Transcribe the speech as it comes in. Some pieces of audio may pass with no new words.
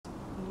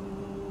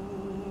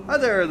Hi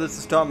there, this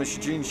is Thomas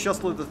Eugene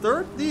Schussler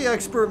III, the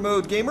Expert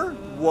Mode Gamer.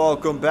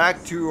 Welcome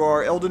back to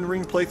our Elden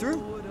Ring playthrough.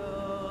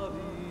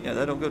 Yeah,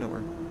 that don't go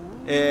nowhere.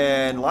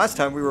 And last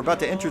time we were about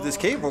to enter this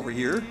cave over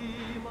here.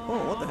 Oh,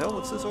 what the hell?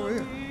 What's this over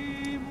here?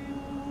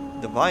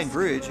 Divine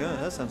Bridge, huh?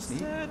 That sounds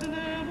neat.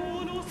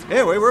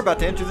 Anyway, we're about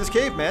to enter this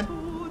cave, man.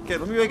 Okay,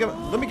 let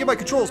me get my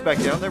controls back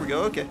down. There we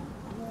go, okay.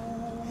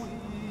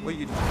 What are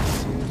you doing?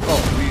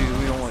 Oh,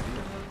 we don't want to do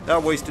that.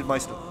 That wasted my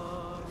stuff.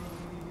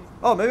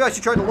 Oh, maybe I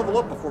should try to level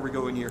up before we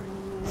go in here.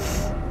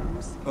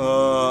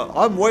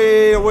 I'm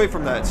way away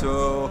from that,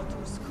 so...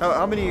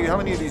 How many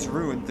of these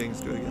ruin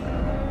things do I get?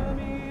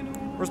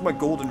 Where's my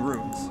golden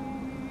runes?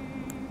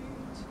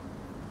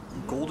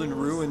 Golden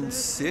Ruin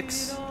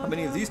 6? How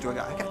many of these do I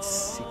got? I got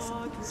 6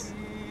 of these.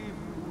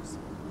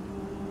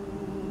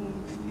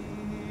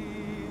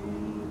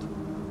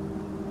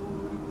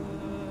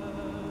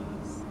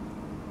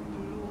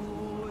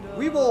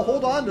 We will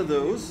hold on to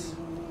those.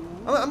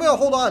 I'm gonna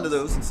hold on to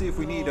those and see if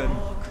we need them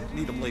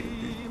later,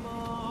 dude.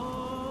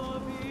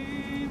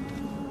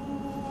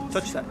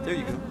 Touch that. There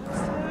you go.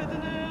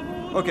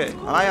 Okay,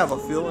 I have a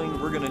feeling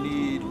we're gonna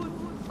need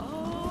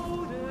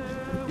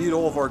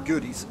all of our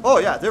goodies. Oh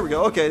yeah, there we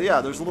go. Okay,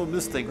 yeah, there's a little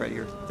mist thing right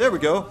here. There we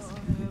go.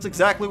 That's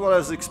exactly what I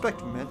was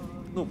expecting, man.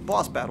 Little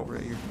boss battle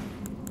right here.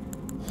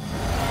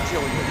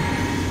 Jelly.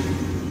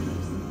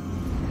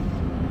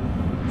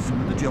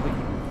 Some of the jelly.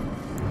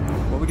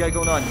 What we got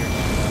going on here?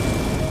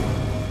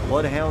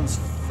 Bloodhound's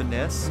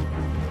finesse.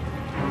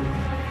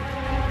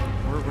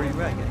 Where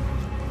you at, guy?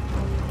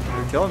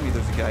 They're telling me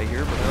there's a guy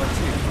here, but I don't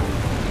see him.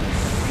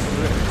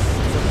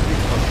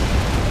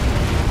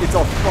 It's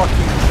a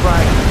fucking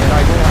dragon, and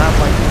I don't have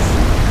my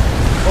suit.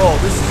 Oh,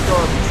 this is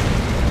garbage.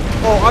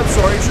 Oh, I'm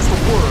sorry, it's just a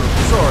worm.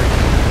 Sorry.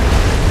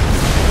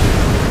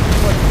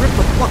 Like, rip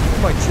the fuck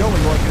through my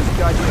jelly like this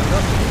guy did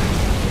nothing.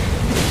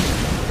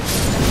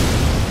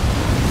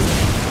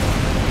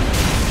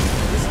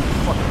 This is a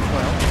fucking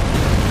clown.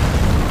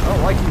 I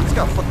don't like him. He's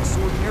got a fucking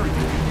sword and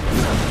everything.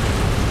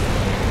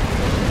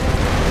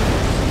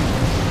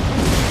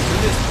 Look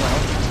at this clown.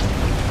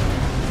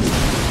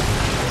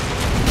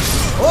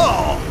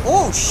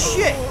 Oh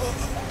shit!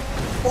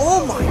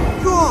 Oh my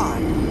god!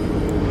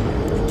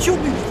 He killed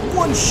me with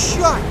one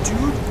shot,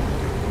 dude!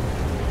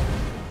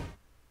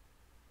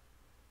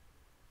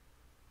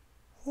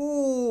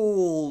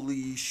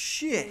 Holy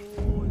shit!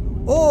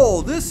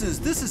 Oh, this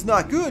is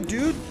not good,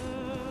 dude!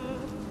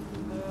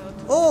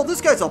 Oh,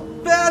 this guy's a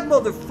bad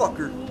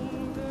motherfucker!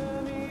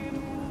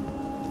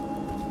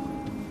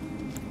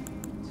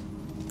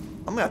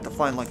 I'm gonna have to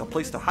find like a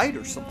place to hide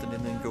or something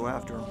and then go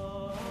after him.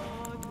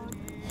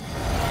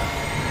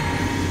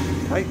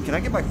 Can I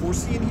get my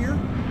 4C in here?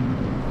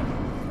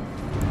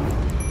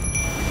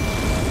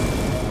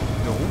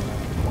 No.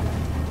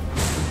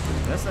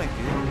 That's not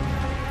good.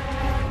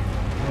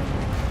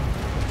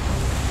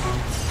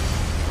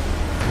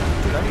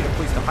 Dude, I need a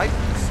place to hide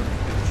from this son of a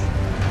bitch.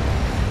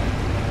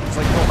 It's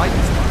like no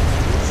hiding spots.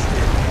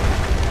 Shit.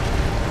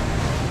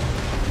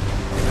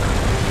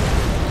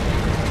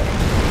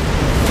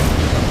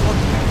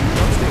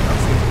 I'm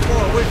staying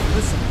far away from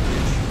this son of a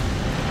bitch.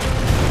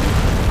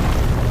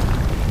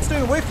 Stay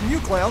away from you,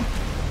 clown.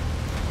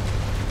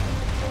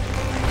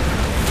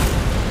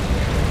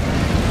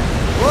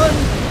 Run!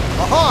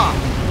 Aha!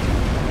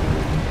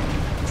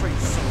 That's right, you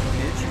son of a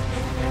bitch.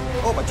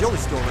 Oh, my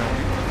jelly's still around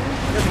here.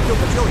 He hasn't killed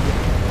my jelly yet.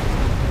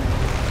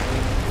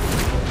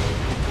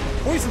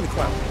 Poison the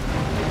clown.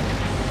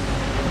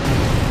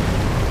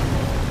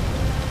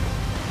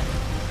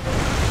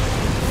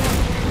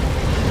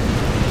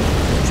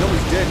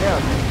 Jelly's dead now,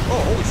 dude.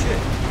 Oh, holy shit.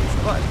 He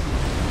survived.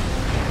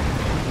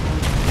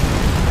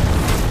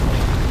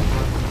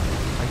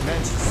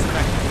 Managed to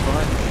smack him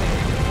behind me.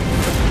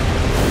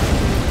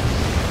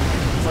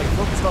 It's like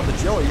focused on the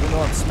jelly, even though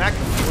I'm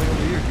smacking him way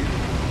over here, dude.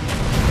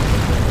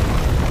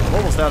 I'm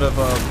almost out of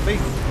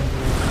faith.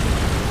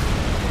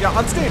 Yeah,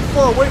 I'm staying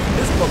far away from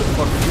this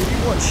motherfucker, dude. He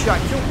one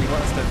shot killed me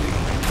last time, dude.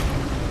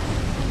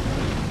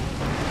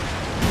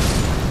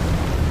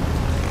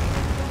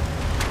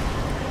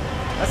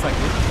 That's not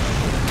good.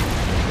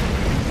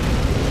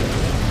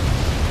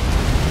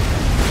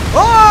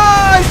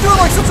 Ah! He's doing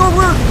like some sort of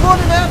weird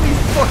running at me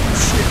fucking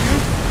shit,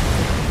 dude.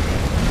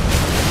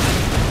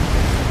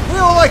 We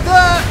don't like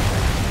that.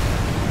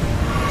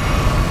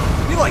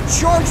 He like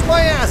charged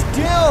my ass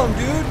down,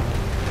 dude.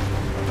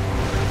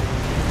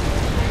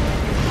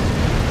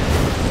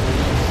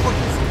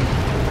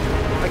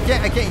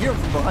 I can't hear him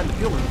from behind the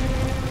pillar, dude.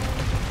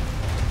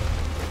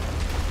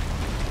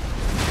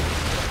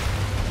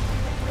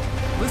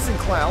 Listen,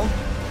 clown.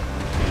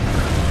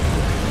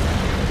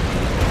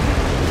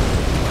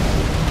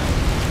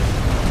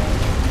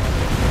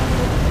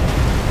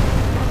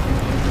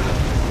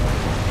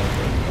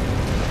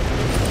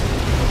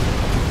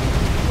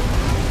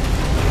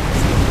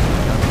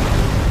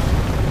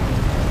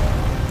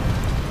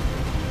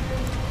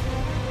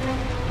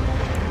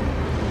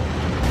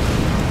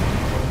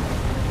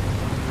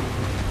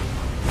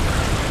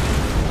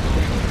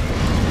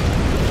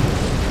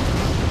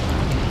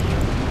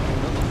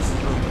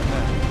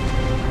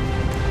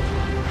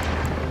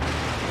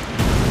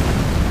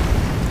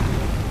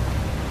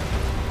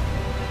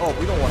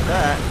 We don't want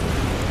that.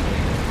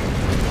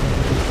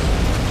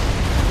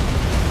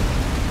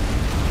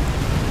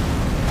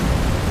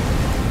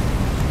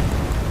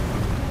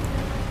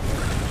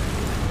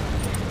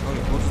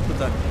 Okay, we'll just put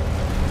that.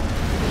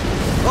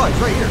 Oh, it's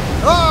right here.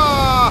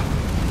 Ah!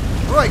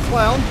 Right,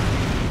 clown.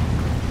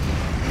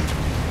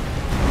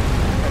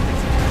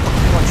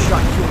 One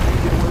shot kill me.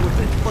 Get away with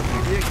it. Fuck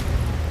you, dick.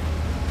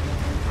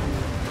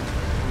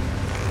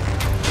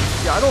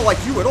 Yeah, I don't like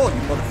you at all,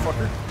 you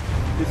motherfucker.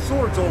 His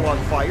sword's all on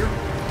fire.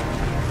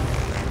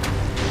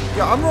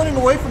 Yeah, I'm running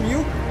away from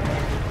you.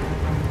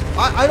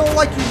 I don't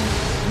like you,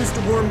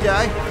 Mr. Worm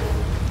guy.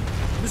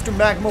 Mr.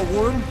 Magma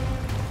Wyrm.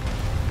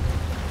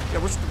 Yeah,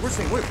 we're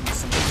staying away from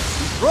this.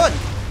 Run!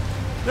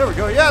 There we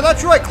go. Yeah,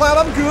 that's right, Cloud.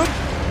 I'm good.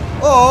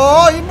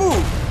 Oh, he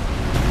moved.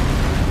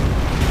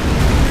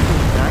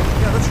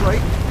 Yeah, that's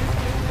right.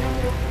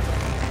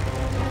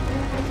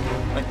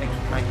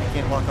 I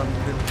can't lock on you.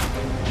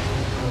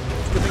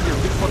 It's a good thing you're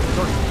a big fucking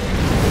target.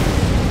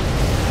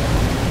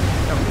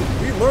 Yeah,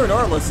 we learn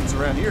our lessons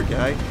around here,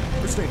 guy.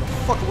 We're staying the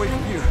fuck away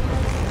from you.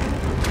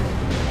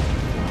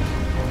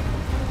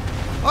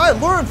 I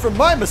learned from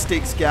my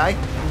mistakes, guy.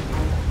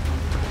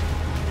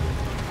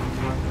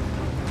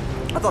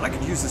 I thought I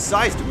could use his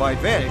size to my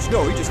advantage.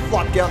 No, he just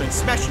flopped down and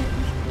smashed me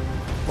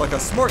like a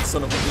smart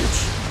son of a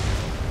bitch.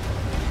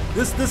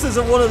 This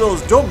isn't one of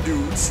those dumb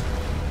dudes.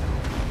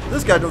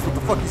 This guy knows what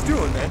the fuck he's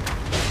doing, man.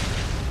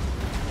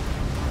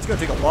 It's gonna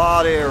take a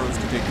lot of arrows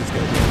to take this guy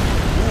down.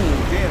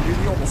 Ooh, damn, dude,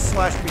 he almost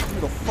slashed me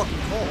through the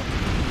fucking column.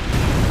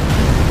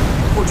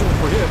 Fortunately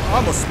for him,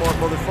 I'm a smart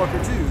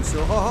motherfucker too,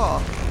 so haha.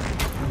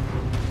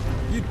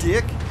 You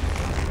dick.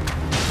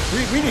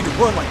 We need to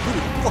run like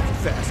really fucking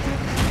fast, dude.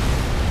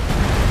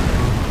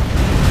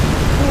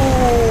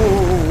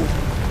 Ooh.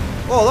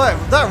 Oh,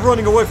 that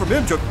running away from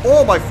him took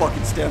all my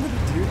fucking stamina,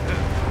 dude.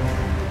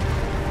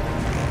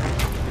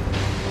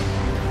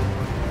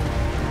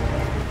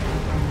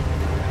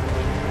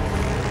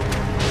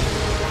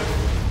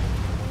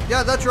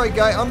 Yeah, that's right,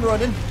 guy. I'm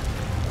running.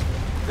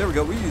 There we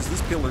go. We use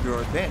this pillar to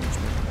our advantage,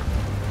 man.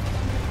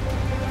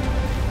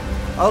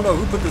 I don't know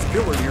who put this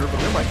pillar here, but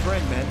they're my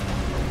friend, man.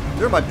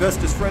 They're my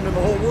bestest friend in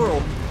the whole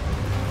world.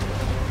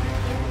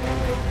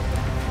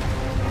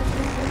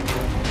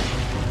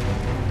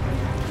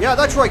 Yeah,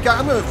 that's right, guy.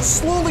 I'm gonna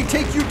slowly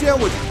take you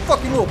down with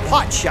fucking little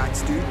pot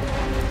shots, dude.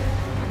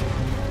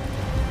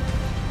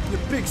 You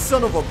big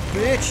son of a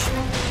bitch.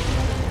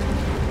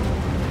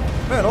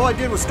 Man, all I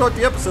did was start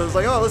the episode. I was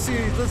like, oh, let's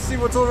see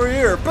what's over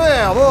here.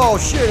 Bam! Oh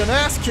shit, an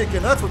ass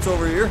kicking. That's what's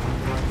over here.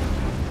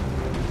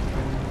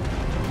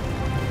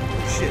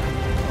 Oh shit,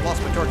 I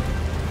lost my target.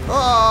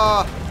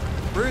 Ah,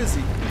 where is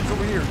he? He's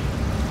over here.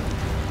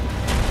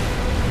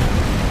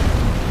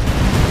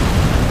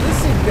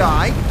 Listen,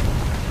 guy.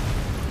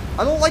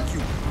 I don't like you.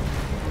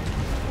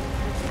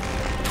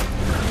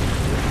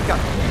 God.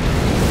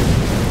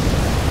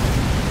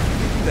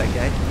 You do that,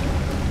 guy.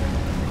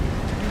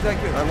 You do that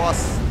good.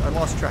 I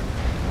lost track.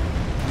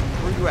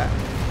 Where are you at?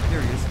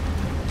 There he is.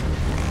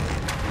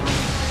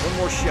 One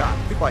more shot.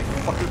 Goodbye,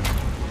 fucker.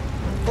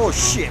 Oh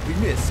shit, we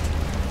missed.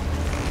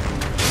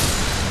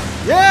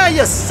 Yeah,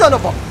 you son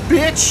of a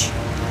bitch!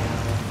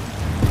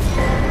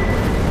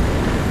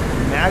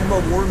 Magma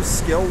Wyrm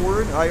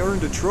Makar. I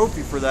earned a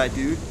trophy for that,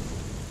 dude.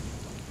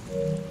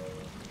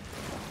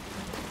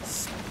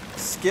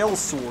 Scale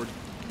sword.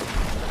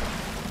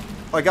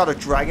 I got a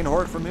dragon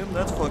heart from him.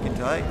 That's fucking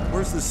tight.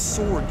 Where's this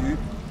sword, dude?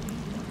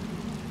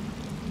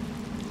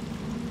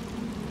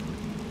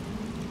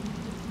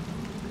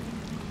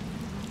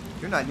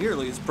 You're not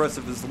nearly as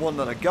impressive as the one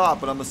that I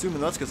got, but I'm assuming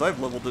that's because I've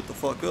leveled it the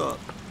fuck up.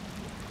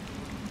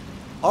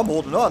 I'm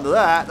holding on to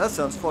that. That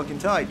sounds fucking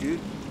tight,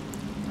 dude.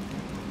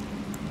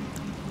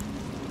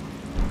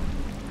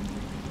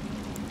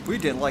 We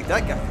didn't like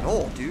that guy at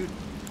all, dude.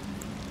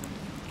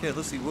 Okay,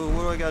 let's see. What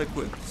do I got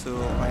equipped? So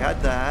I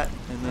had that,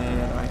 and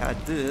then I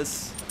had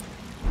this,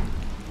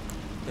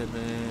 and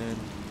then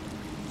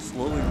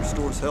slowly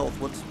restores health.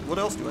 What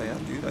else do I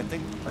have, dude? I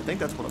think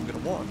that's what I'm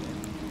gonna want, man.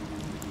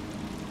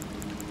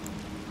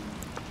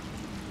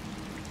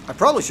 I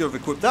probably should have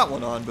equipped that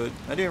one on, but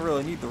I didn't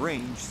really need the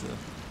range, so.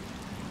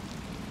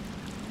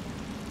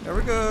 There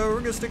we go. We're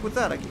gonna stick with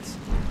that, I guess.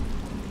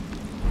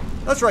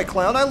 That's right,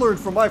 clown. I learned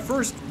from my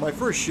first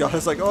shot. I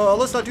was like, oh,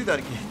 let's not do that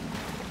again.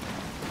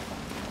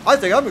 I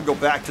think I'm gonna go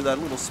back to that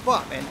little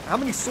spot, man. How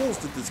many souls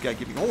did this guy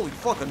give me? Holy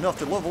fuck, enough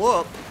to level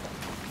up.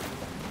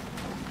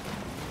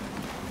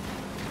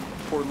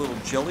 Poor little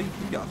jelly.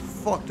 He got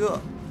fucked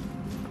up.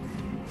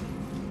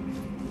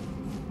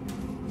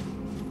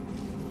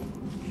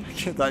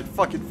 That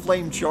fucking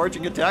flame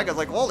charging attack. I was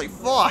like, holy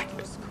fuck.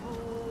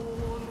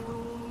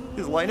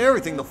 He's lighting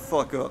everything the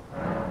fuck up.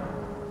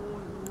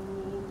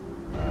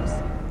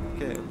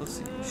 Okay, let's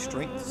see.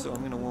 Strength, so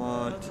I'm gonna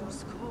want...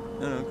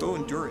 No, go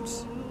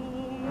endurance.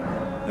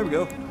 There we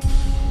go.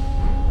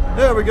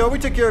 There we go. We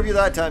took care of you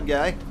that time,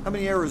 guy. How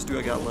many arrows do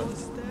I got left?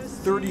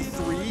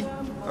 33?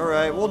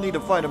 Alright, we'll need to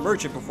find a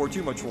merchant before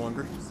too much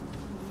longer.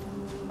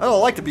 I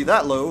don't like to be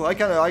that low. I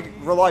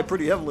rely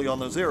pretty heavily on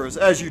those arrows,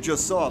 as you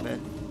just saw, man.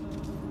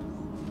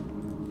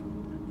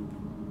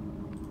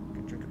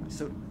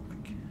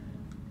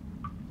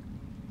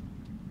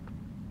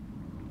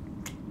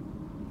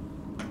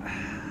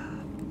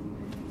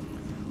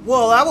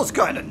 Well, that was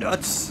kind of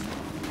nuts.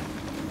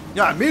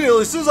 Yeah,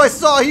 immediately, as soon as I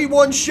saw he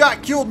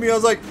one-shot killed me, I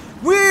was like,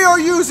 we are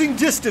using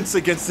distance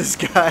against this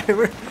guy.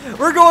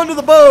 We're going to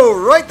the bow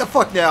right the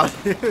fuck now.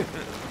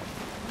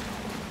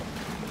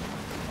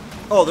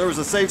 Oh, there was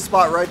a safe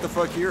spot right the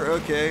fuck here?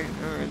 Okay,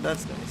 alright,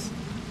 that's nice.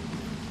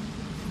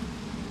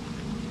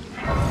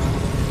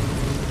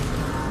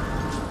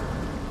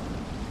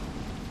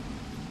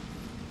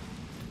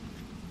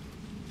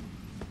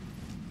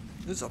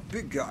 This is a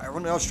big guy. I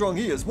wonder how strong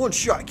he is. One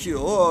shot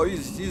kill. Oh,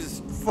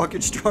 he's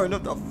fucking strong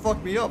enough to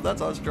fuck me up.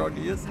 That's how strong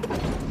he is.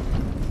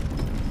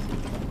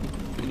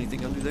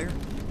 Anything under there?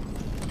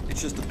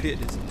 It's just a pit,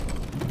 isn't it?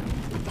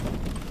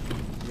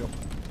 Yep.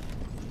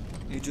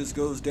 It just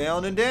goes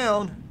down and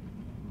down.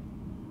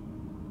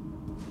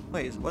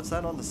 Wait, what's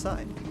that on the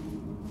side?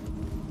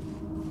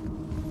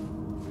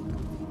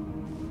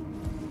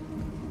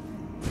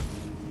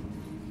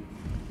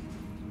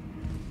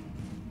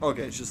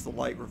 Okay, it's just the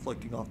light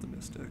reflecting off the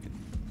mist. Okay.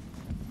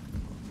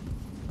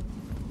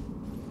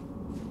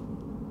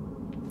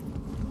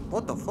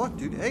 What the fuck,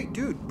 dude? Hey,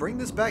 dude, bring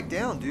this back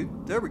down,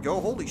 dude. There we go.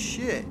 Holy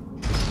shit.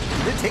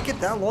 Did it take it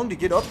that long to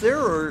get up there,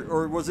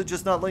 or was it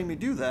just not letting me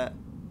do that?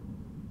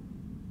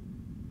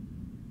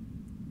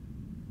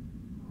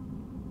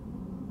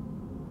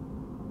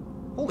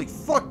 Holy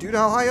fuck, dude.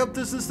 How high up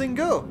does this thing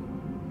go?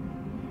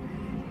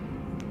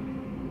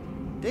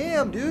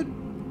 Damn, dude.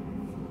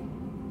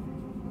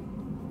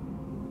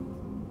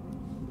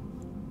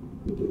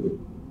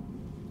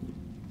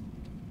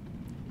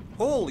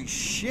 Holy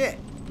shit.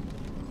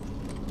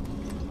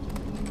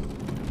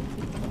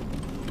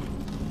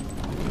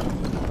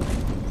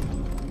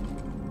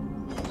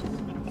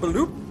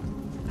 Bloop.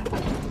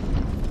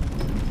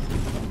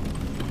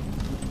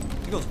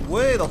 He goes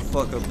way the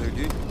fuck up there,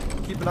 dude.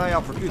 Keep an eye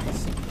out for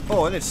goodies.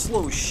 Oh, and it's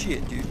slow as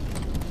shit, dude.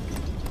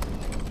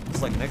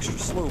 It's like an extra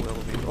slow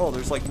elevator. Oh,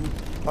 there's like...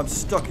 I'm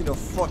stuck in a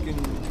fucking...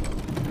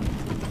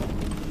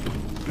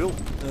 built...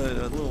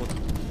 a little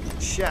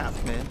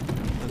shaft, man.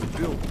 That's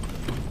built.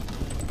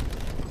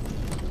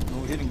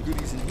 No hidden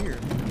goodies in here.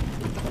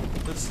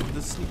 Let's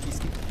sneaky.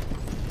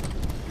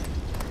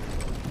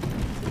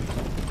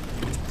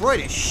 It's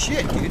bright as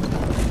shit, dude.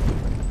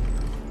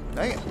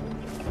 Damn.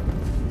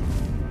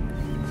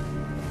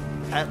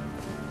 At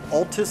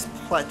Altus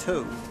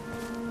Plateau.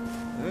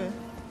 Okay.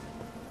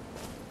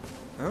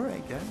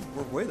 Alright, guys.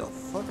 We're way the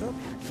fuck up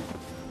here, dude.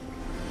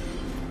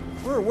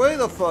 We're way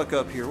the fuck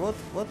up here.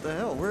 What the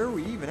hell? Where are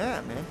we even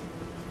at, man?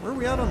 Where are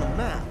we at on the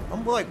map?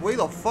 I'm like way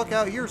the fuck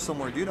out here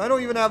somewhere, dude. I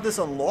don't even have this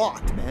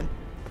unlocked, man.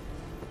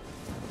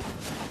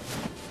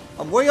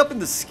 I'm way up in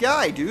the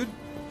sky, dude.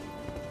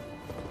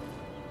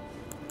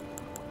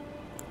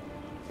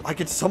 I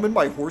can summon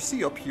my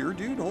horsey up here,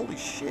 dude. Holy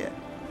shit.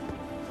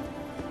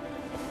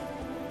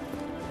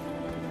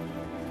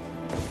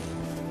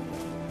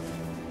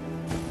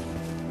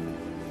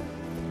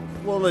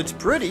 Well, it's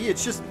pretty.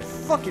 It's just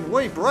fucking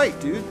way bright,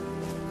 dude.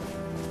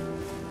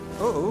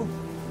 Uh-oh.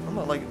 I'm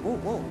not like... Whoa,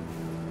 whoa.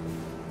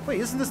 Wait,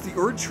 isn't this the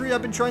Erd tree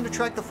I've been trying to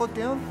track the fuck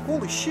down?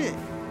 Holy shit.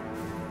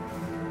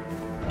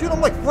 Dude,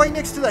 I'm like right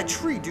next to that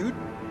tree, dude.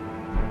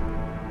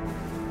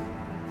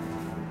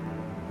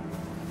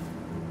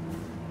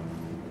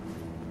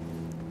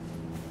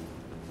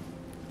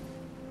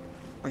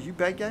 Are you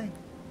bad guy?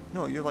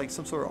 No, you're like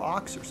some sort of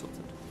ox or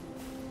something.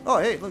 Oh,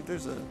 hey, look,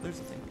 there's a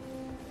thing.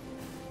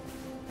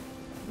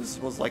 This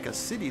was like a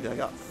city that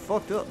got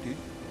fucked up, dude.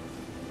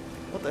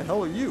 What the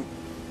hell are you?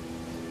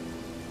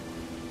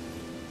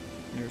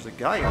 There's a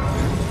guy up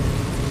there.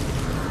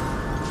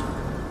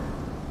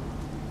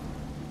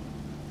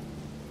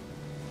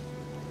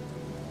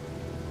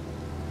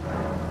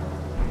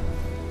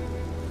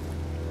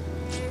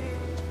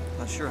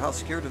 Not sure how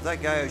scared of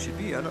that guy I should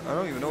be. I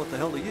don't even know what the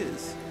hell he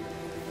is.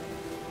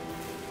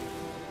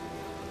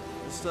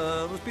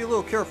 Let's be a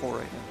little careful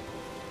right now.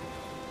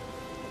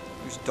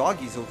 There's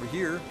doggies over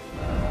here.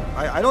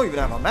 I don't even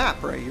have a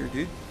map right here,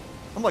 dude.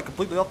 I'm like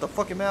completely off the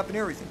fucking map and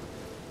everything.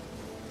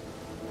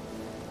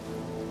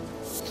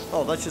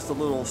 Oh, that's just a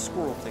little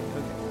squirrel thing.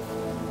 Okay.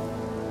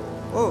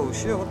 Oh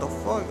shit, what the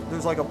fuck?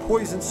 There's like a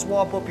poison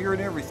swamp up here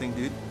and everything,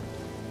 dude.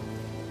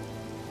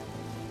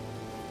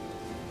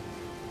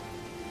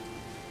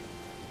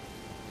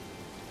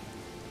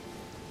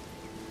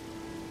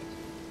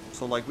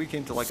 So like we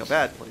came to like a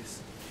bad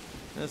place.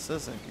 That's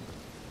thinking.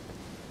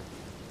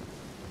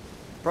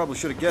 Probably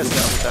should have guessed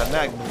that with that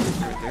magma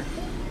right there.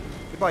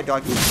 Goodbye,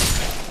 doggy.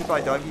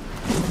 Goodbye, doggy.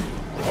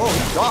 Oh,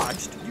 he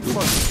dodged. You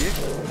fucking dick.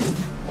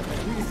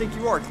 Who do you think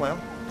you are,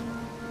 clown?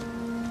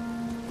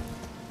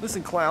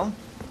 Listen, clown.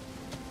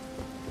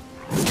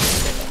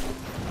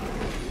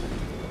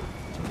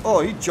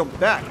 Oh, he jumped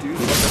back, dude.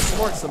 Like a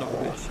smart son of a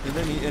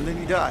bitch. And then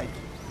he died.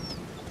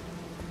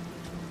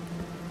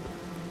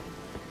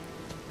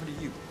 What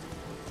are you?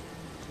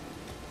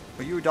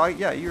 Are you a doggy?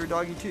 Yeah, you're a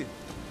doggy too.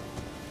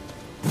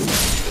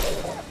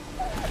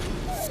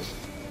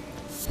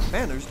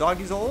 Man, there's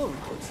doggies all over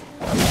the place.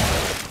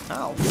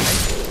 Ow.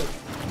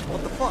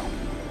 What the fuck?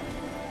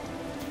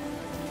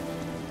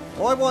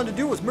 All I wanted to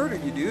do was murder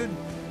you, dude.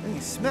 And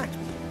you smacked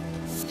me.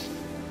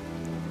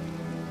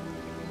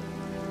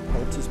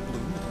 Altus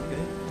Bloom.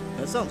 Okay.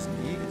 That sounds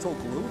neat. It's all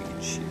glowy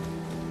and shit.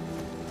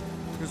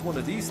 Here's one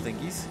of these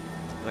thingies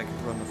that I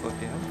can run the fuck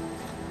down.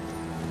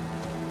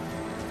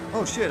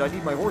 Oh shit, I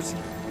need my horsey.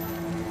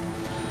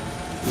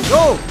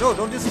 No! No,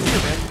 don't disappear,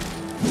 man.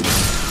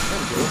 There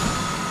we go.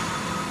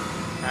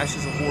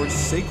 Ashes of Horde,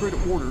 Sacred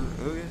Order.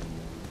 Okay.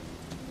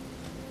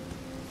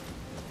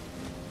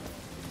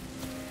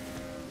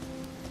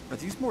 Are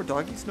these more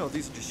doggies? No,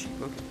 these are just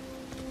sheep. Okay.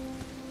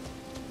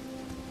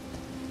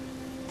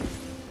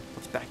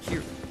 What's back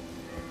here?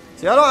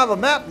 See, I don't have a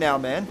map now,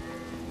 man.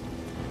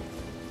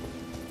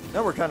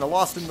 Now we're kind of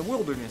lost in the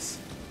wilderness.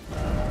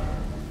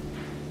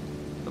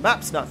 The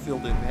map's not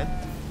filled in,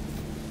 man.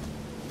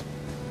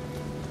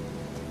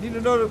 Need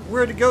to know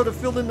where to go to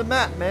fill in the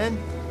map, man.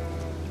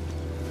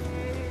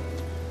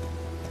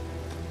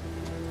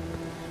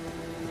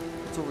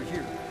 What's over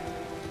here?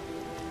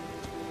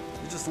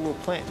 It's just a little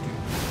plant, dude.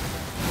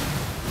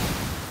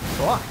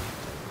 Fuck.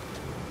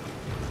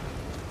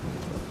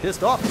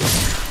 Pissed off.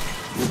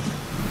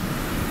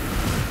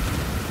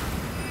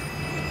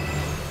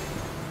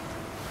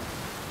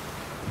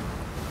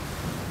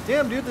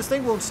 Damn, dude, this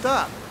thing won't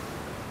stop.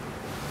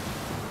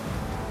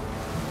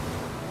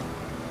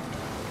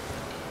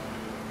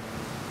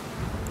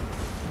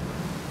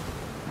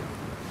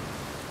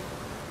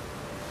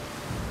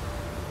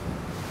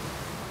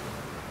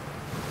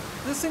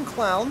 Listen,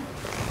 clown.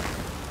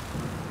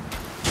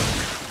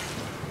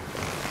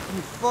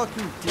 You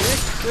fucking dick.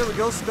 There we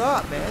go,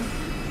 stop, man.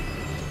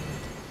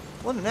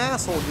 What an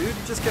asshole, dude.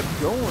 He just kept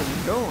going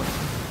and going.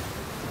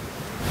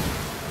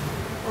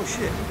 Oh,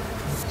 shit.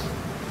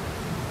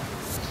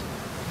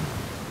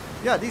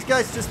 Yeah, these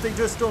guys they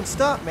just don't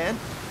stop, man.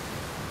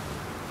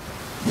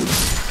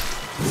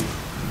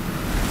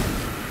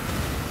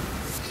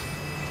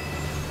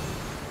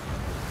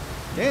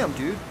 Damn,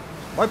 dude.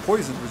 My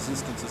poison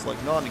resistance is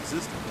like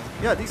non-existent, man.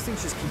 Yeah, these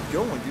things just keep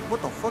going, dude.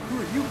 What the fuck? Who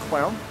are you,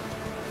 clown?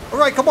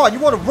 Alright, come on. You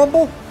want to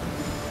rumble?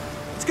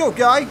 Let's go,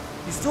 guy.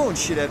 He's throwing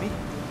shit at me.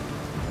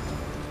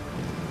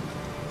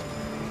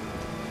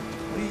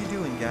 What are you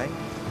doing, guy?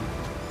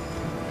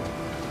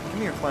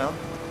 Come here, clown.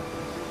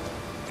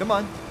 Come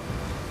on.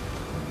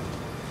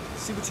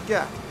 See what you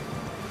got.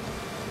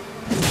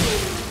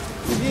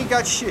 You ain't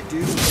got shit,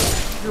 dude.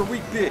 You're a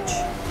weak bitch.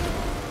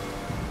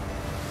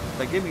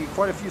 That gave me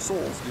quite a few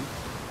souls, dude.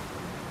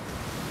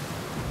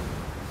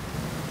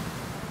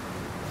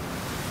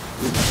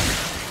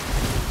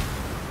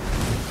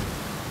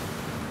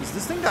 Is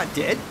this thing not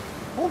dead?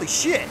 Holy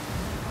shit.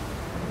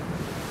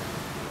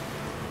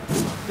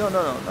 No,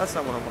 that's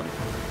not what I wanted.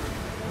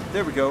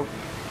 There we go.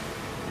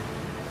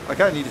 I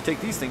kinda need to take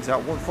these things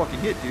out one fucking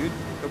hit, dude.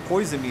 They'll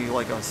poison me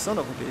like a son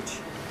of a bitch.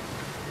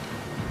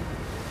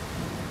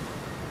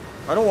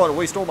 I don't want to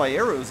waste all my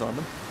arrows on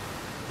them.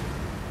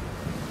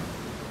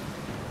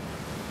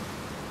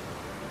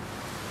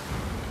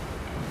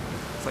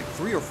 It's like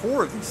 3 or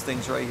 4 of these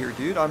things right here,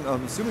 dude. I'm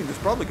assuming there's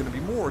probably going to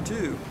be more,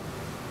 too.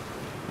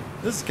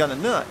 This is kind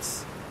of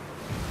nuts.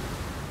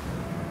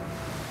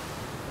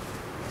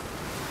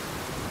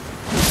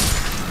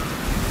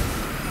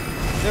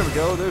 There we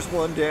go. There's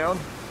one down.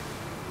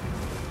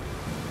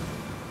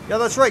 Yeah,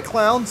 that's right,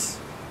 clowns.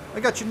 I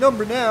got your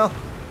number now.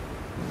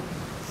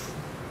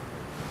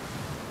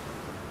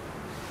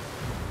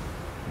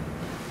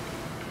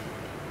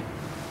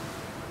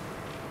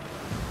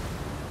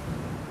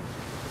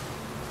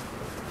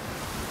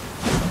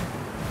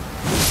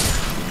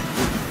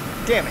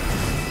 Damn it.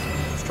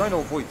 I was trying to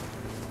avoid them.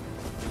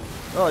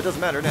 Oh, it doesn't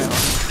matter now.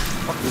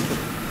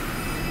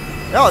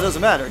 Now it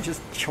doesn't matter.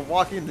 Just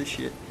walk into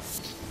shit.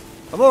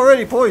 I'm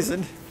already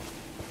poisoned.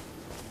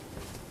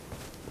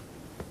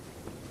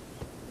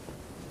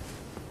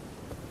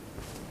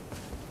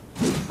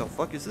 What the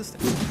fuck is this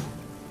thing?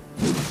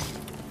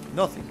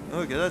 Nothing.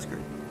 Okay, that's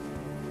great.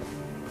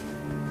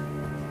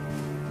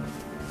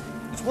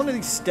 It's one of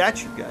these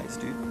statue guys,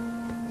 dude.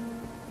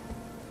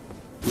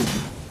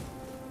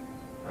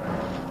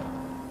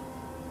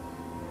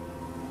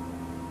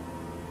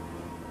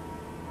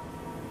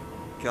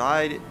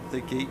 Guide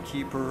the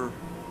gatekeeper.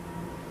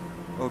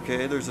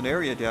 Okay, there's an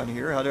area down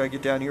here. How do I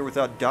get down here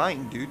without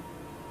dying, dude?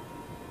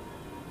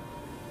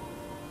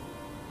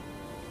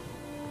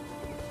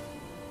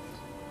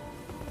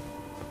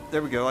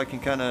 There we go. I can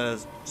kind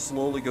of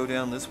slowly go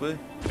down this way.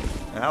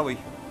 Owie.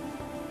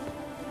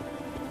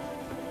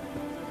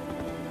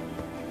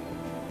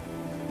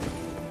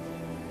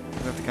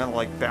 I have to kind of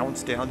like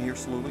bounce down here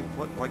slowly.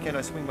 What? Why can't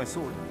I swing my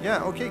sword?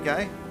 Yeah, okay,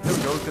 guy. There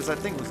we go, because that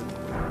thing was in the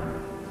way.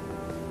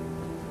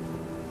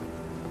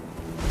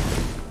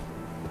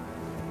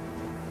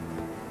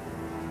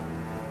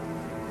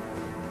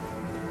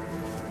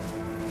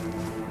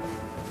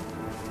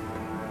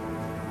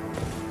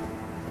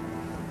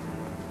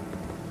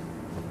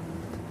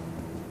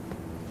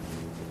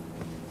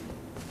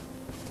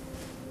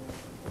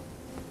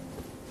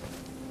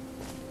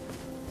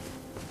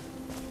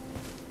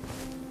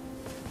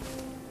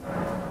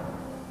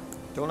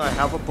 Don't I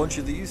have a bunch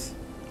of these?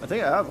 I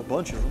think I have a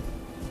bunch of them.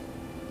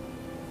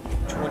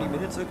 20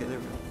 minutes? Okay, there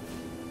we go.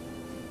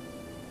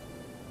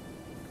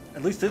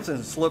 At least this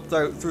didn't slip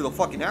out through the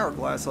fucking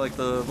hourglass like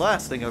the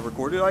last thing I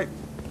recorded.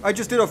 I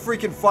just did a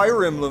freaking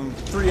Fire Emblem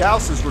Three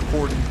Houses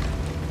recording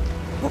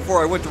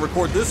before I went to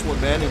record this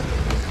one, man. And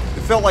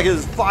it felt like it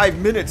was 5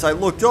 minutes. I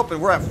looked up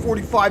and we're at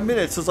 45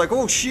 minutes. I was like,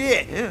 oh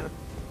shit. Yeah.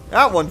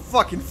 That one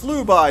fucking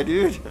flew by,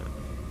 dude.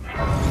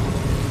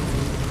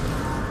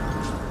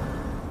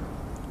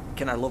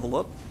 Can I level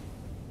up?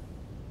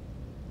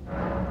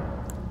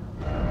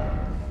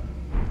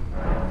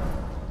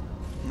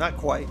 Not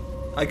quite.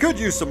 I could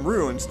use some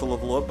ruins to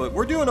level up, but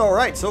we're doing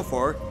alright so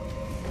far.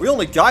 We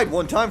only died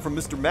one time from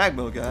Mr.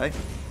 Magma guy.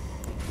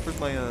 Where's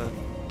my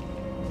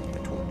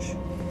torch?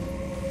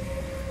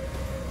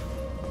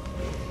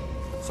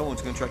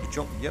 Someone's gonna try to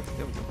jump. Yep,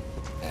 there we go.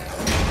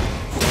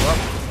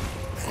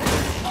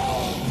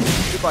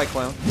 Goodbye,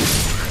 clown.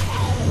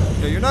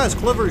 Yeah, you're not as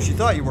clever as you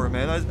thought you were,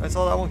 man. I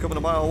saw that one coming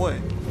a mile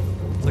away.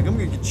 It's like, I'm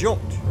gonna get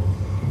jumped.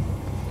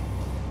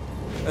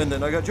 And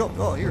then I got jumped.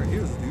 Oh,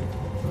 here's the dude.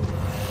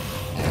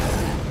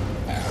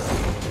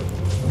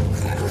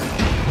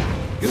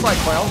 Goodbye,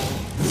 clown.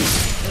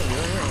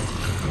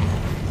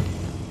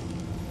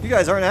 You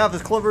guys aren't half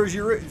as clever as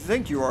you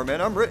think you are,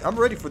 man. I'm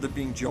ready for the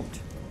being jumped.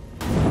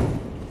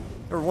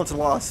 Every once in a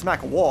while I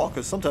smack a wall,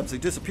 because sometimes they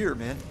disappear,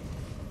 man.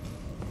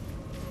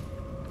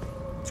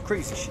 It's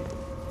crazy shit.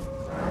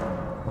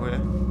 Oh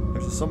yeah,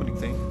 there's a summoning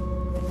thing.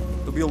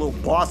 There'll be a little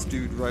boss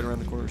dude right around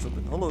the corner or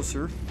something. Hello,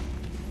 sir.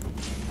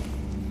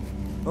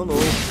 Hello.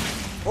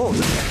 Oh,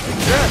 this is like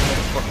that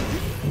motherfucker,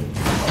 dude.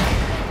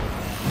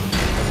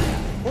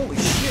 Holy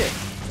shit.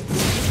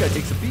 This guy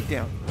takes a beat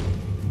down.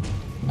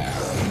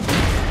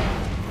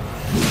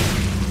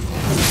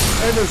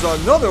 And there's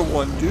another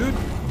one, dude.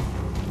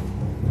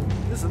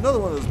 There's another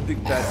one of those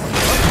big bad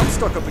fuckers. I'm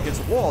stuck up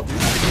against a wall,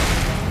 dude.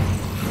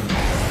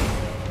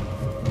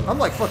 I'm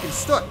like fucking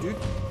stuck, dude.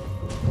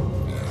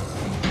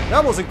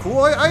 That wasn't cool.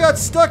 I got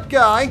stuck,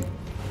 guy.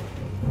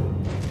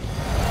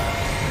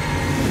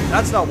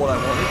 That's not what I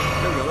wanted.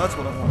 There we go. That's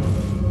what I wanted.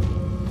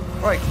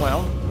 Alright,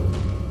 clown.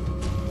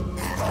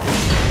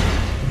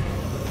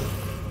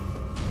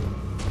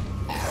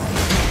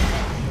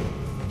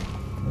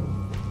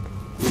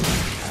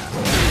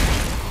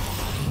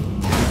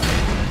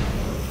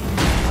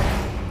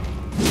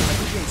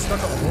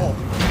 Stuck on the wall,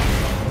 dude.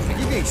 I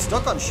keep getting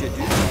stuck on shit,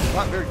 dude. It's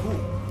not very cool.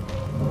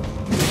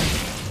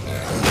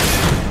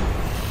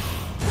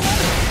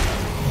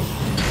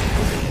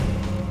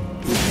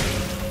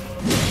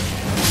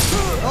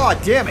 Oh,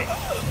 damn it.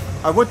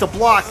 I went to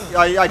block.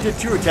 I did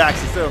 2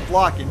 attacks instead of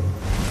blocking.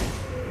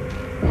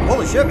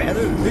 Holy shit, man.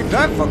 There's big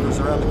bad fuckers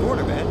around the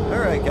corner, man.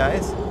 Alright,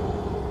 guys.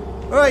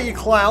 Alright, you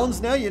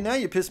clowns. Now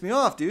you piss me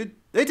off, dude.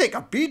 They take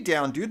a beat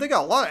down, dude. They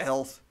got a lot of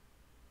health.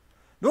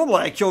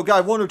 Normally I kill a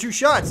guy 1 or 2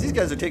 shots. These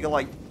guys are taking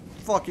like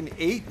fucking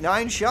 8,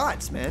 9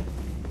 shots, man.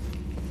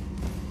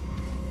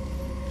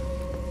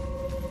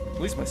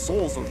 At least my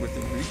souls are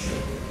within reach.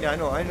 Yeah,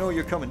 I know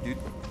you're coming, dude.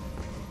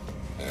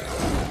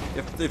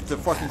 If the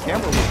fucking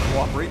camera would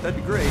cooperate, that'd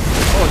be great.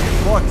 Oh,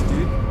 you're fucked,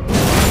 dude.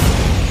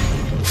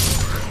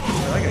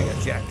 Oh, that guy got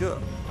jacked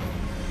up.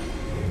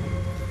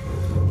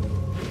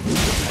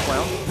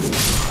 Clown.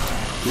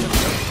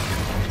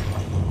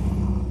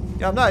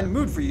 Yeah, I'm not in the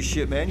mood for you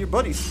shit, man. Your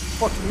buddies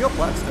fucked me up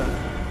last time.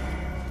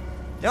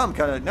 Now I'm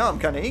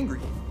kinda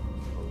angry.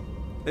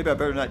 Maybe I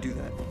better not do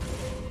that.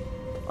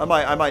 I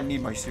might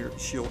need my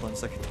shield on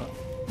second time.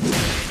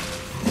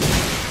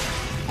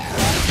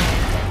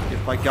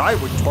 If my guy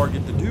would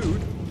target the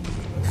dude,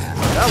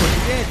 that would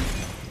be handy.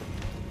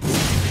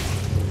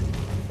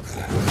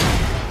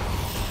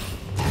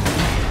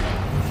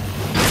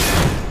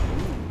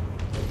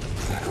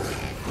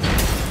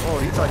 Oh,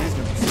 he thought he was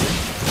gonna be sick.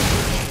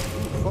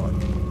 Fuck.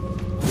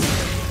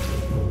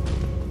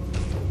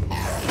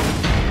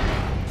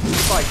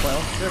 Bye,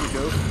 clown. There we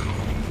go.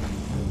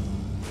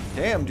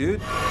 Damn,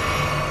 dude.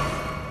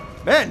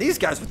 Man, these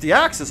guys with the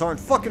axes aren't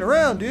fucking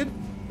around, dude.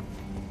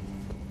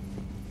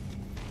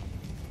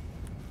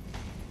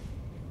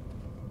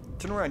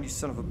 Turn around, you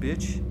son of a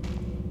bitch.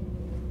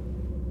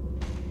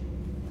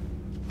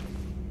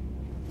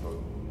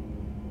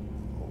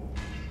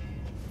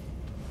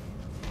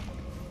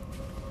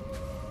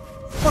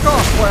 Fuck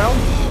off, clown.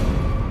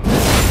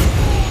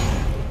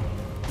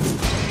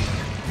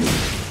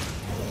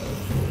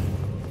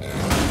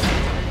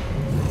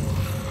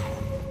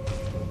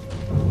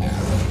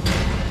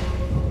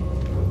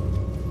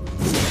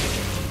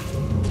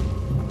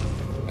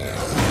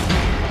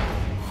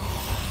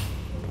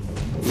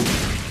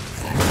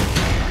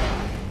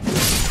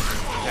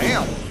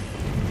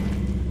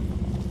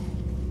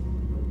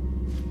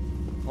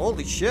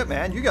 Holy shit,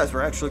 man. You guys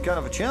were actually kind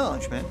of a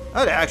challenge, man.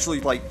 I'd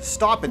actually, like,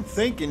 stop and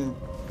think and,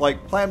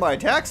 like, plan my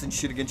attacks and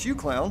shit against you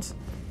clowns.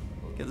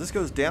 Okay, this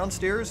goes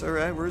downstairs.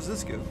 Alright, where does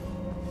this go?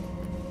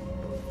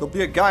 There'll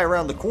be a guy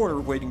around the corner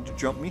waiting to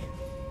jump me.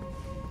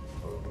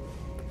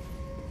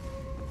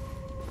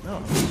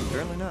 No,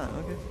 apparently not.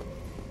 Okay.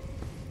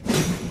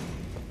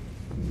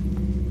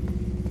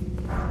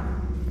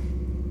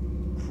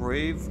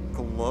 Grave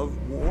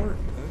Glove War?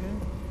 Okay.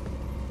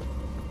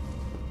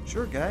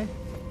 Sure, guy.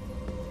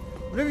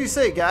 Whatever you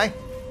say, guy.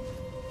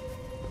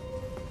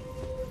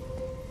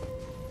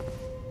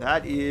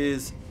 That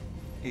is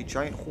a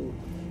giant hole.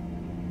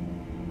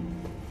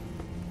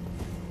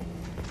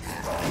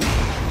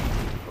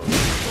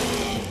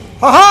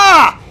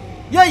 Haha!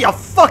 Yeah, you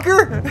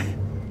fucker!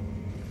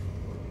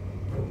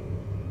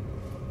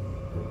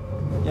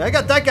 Yeah, I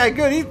got that guy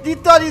good. He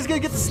thought he was gonna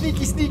get the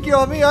sneaky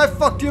on me. I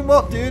fucked him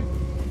up, dude.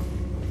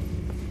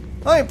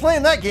 I ain't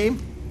playing that game.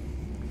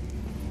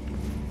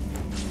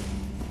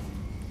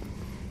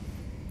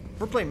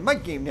 We're playing my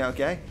game now,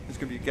 okay? There's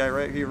gonna be a guy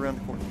right here around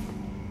the corner.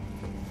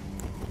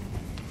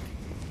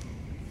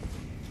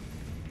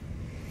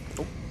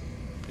 Oh,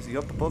 is he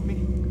up above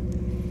me?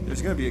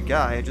 There's gonna be a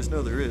guy. I just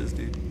know there is,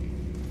 dude.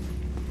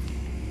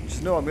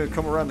 Just know I'm gonna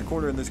come around the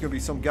corner and there's gonna be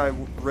some guy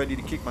ready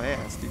to kick my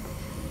ass, dude.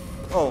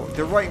 Oh,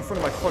 they're right in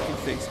front of my fucking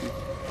face, dude.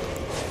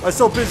 I was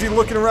so busy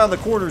looking around the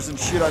corners and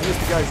shit, I missed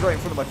the guys right in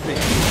front of my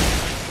face.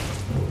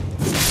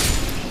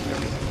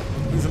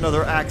 He's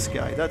another axe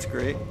guy. That's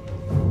great.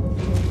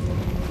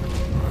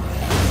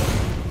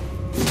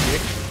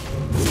 Dick.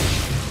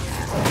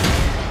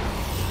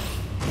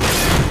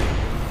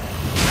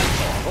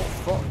 Oh,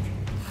 fuck.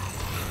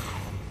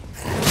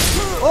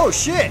 Oh,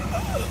 shit!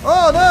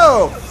 Oh,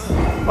 no!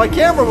 My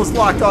camera was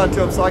locked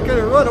onto him, so I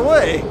couldn't run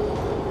away.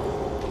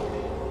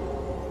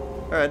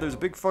 Alright, there's a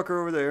big fucker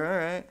over there.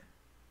 Alright.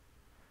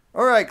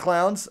 Alright,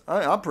 clowns.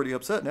 I'm pretty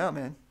upset now,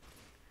 man.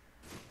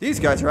 These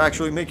guys are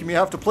actually making me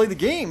have to play the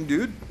game,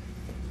 dude.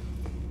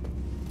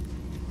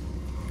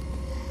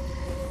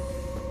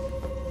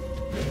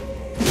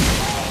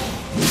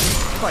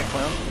 Hi,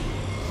 clown.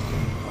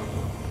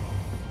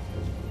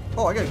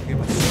 Oh, I gotta get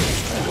my...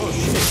 Oh,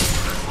 shit.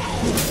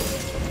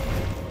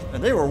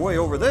 And they were way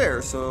over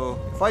there, so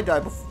if I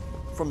die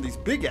from these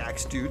big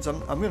axe dudes, I'm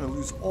gonna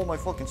lose all my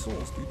fucking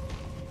souls, dude.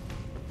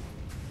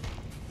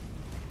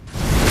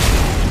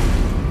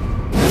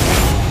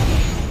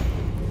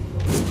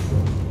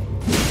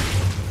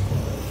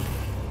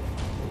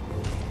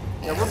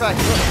 Yeah, we're back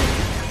up.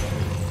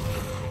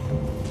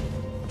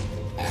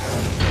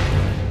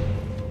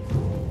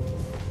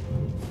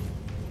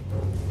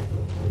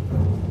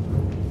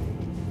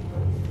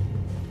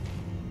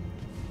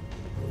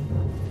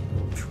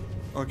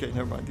 Okay,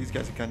 never mind. These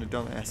guys are kind of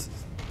dumbasses.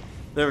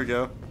 There we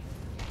go.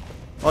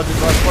 I'll just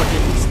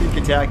fucking sneak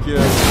attack you,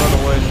 run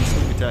away, and then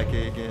sneak attack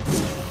you again.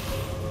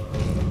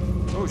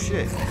 Oh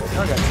shit.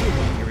 Now I got two of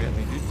them here at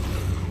me, dude.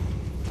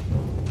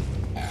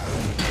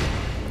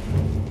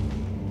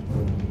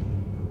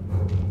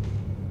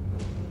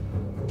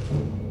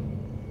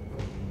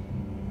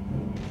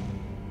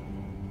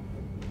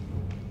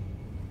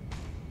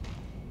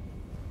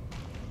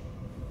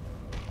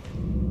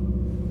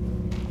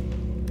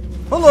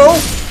 Hello!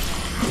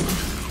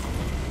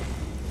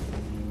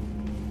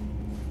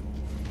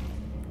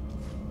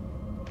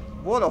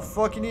 What a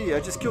fucking idiot. I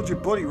just killed your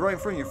buddy right in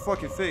front of your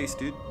fucking face,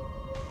 dude.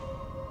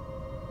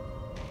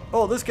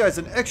 Oh, this guy's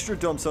an extra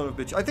dumb son of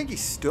a bitch. I think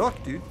he's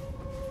stuck, dude.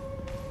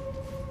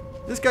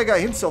 This guy got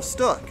himself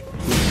stuck.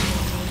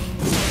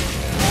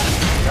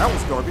 That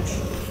was garbage.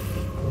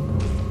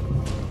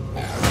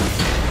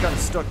 I'm kind of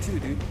stuck too,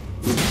 dude.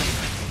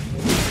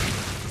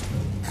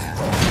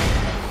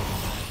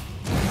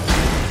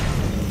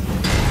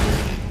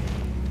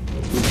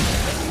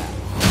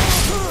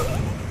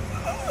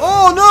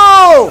 Oh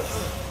no!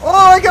 Oh,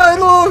 I got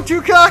a little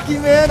too cocky,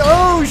 man.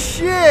 Oh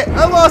shit!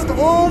 I lost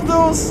all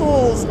those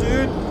souls,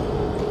 dude.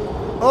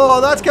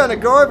 Oh, that's kind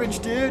of garbage,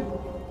 dude.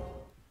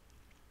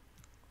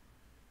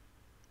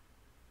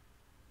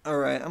 All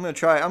right, I'm gonna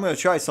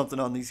try something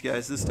on these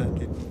guys this time,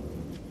 dude.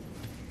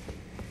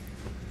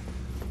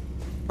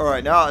 All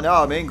right, now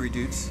I'm angry,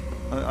 dudes.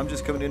 I'm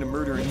just coming in and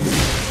murdering you.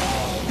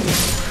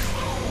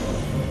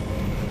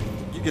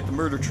 You get the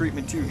murder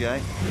treatment too,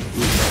 guy.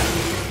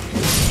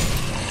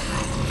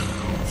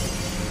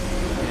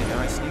 And now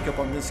I sneak up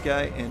on this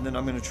guy, and then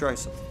I'm gonna try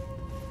something.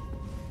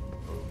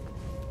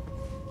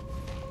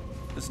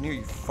 Listen here,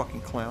 you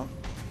fucking clown.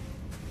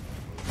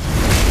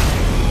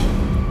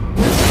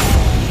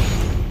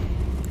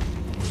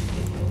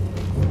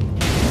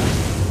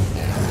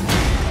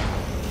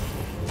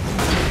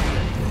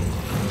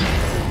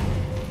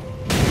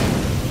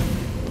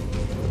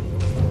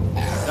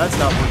 That's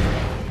not working.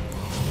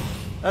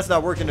 That's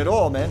not working at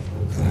all, man.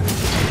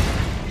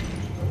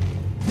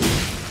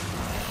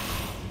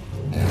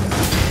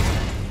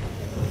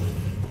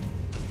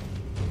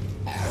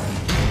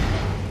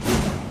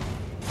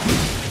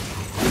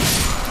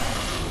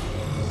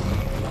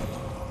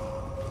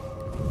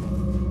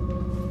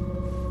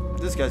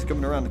 This guy's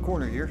coming around the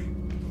corner here.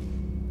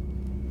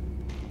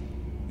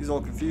 He's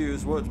all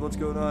confused. What's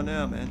going on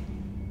now, man?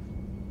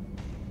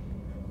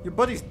 Your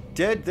buddy's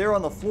dead there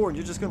on the floor and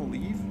you're just gonna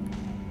leave?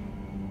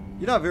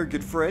 You're not a very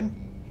good friend.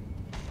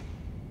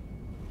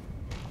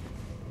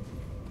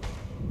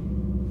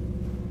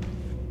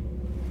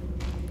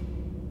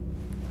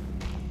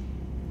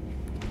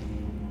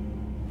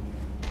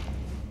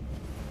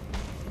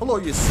 Hello,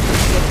 you son of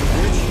a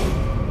bitch.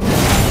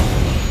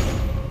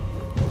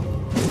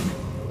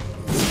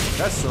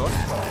 That sucks.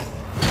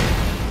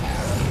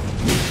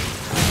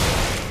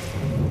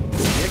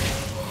 Nick.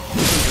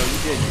 There you go, you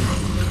did.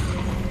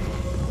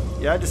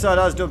 Yeah, I decided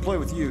I was done playing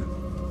with you.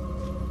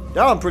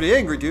 Now I'm pretty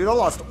angry, dude. I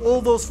lost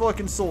all those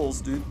fucking souls,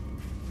 dude.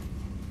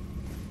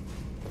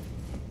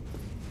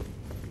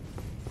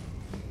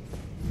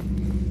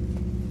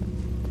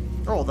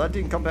 Oh, that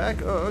didn't come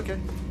back? Oh, okay.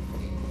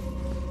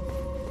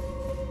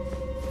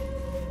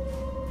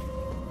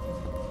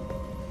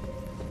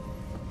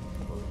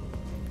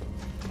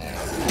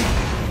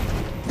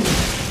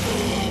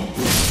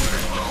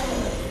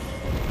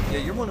 Yeah,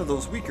 you're one of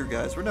those weaker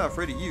guys. We're not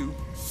afraid of you.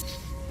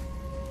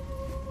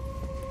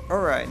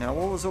 Alright, now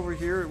what was over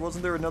here?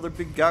 Wasn't there another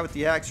big guy with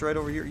the axe right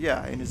over here?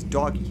 Yeah, and his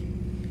doggy.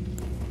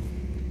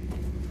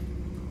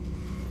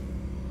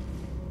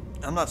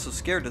 I'm not so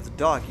scared of the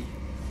doggy.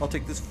 I'll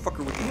take this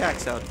fucker with the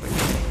axe out if I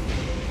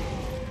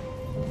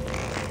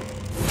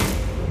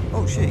can.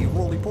 Oh shit, he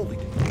roly-polied.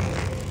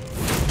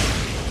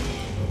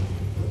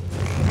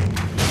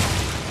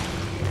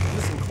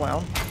 Listen,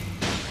 clown.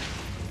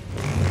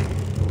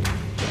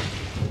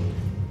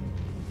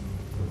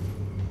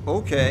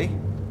 Okay.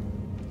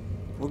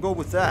 We'll go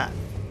with that.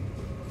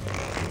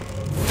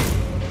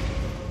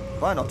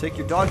 Fine, I'll take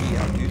your doggy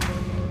out, dude.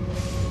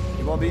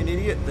 You want to be an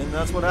idiot? Then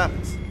that's what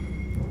happens.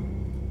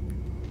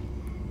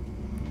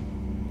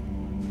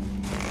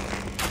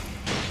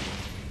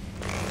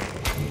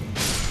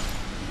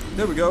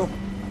 There we go.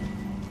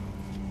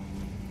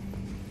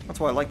 That's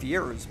why I like the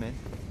arrows, man.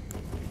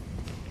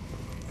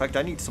 In fact,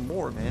 I need some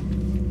more,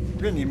 man.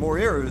 We're gonna need more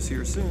arrows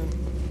here soon.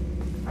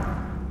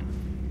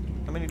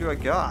 How many do I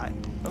got? I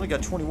only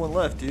got 21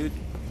 left, dude.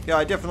 Yeah,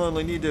 I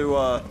definitely need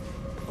to,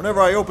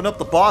 whenever I open up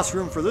the boss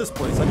room for this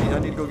place, I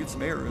need to go get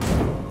some arrows.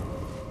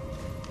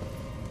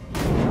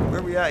 Where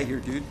are we at here,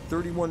 dude?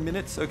 31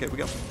 minutes? Okay, we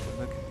got some.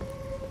 Okay.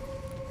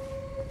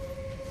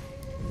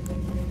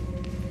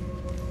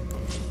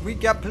 We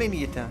got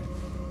plenty of time.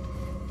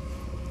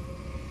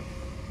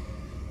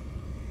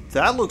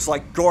 That looks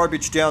like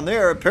garbage down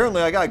there.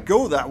 Apparently I gotta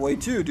go that way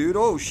too, dude.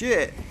 Oh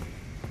shit.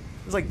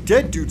 There's like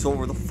dead dudes all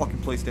over the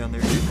fucking place down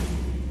there, dude.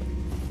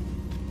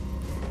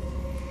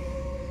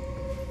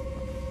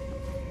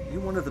 You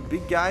one of the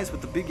big guys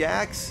with the big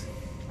axe?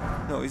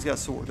 No, he's got a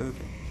sword. Okay.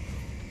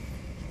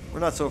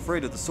 We're not so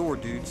afraid of the sword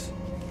dudes.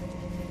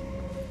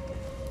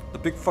 The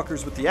big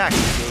fuckers with the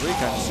axes, though, they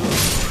kind of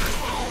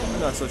suck. We're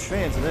not such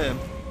fans of them.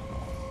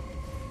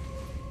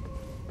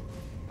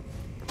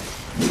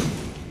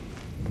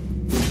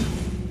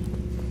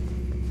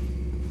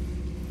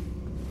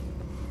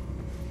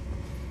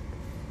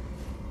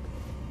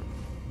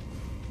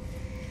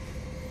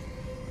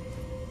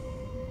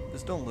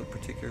 This don't look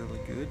particularly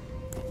good.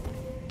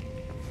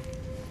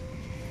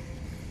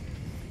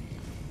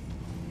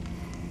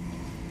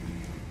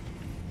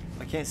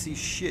 I can't see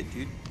shit,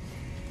 dude.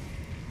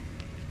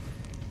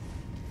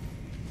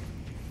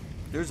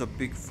 There's a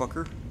big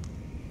fucker.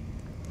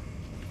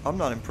 I'm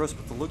not impressed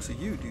with the looks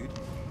of you, dude.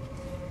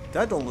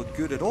 That don't look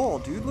good at all,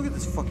 dude. Look at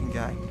this fucking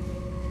guy.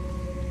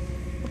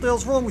 What the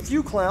hell's wrong with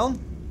you, clown?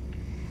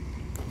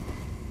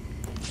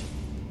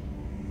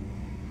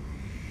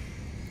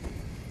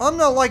 I'm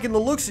not liking the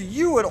looks of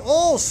you at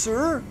all,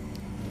 sir.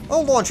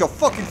 I'll launch a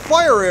fucking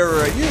fire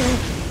arrow at you.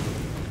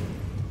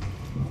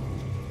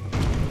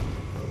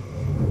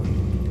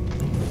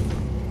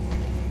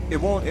 It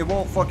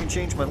won't fucking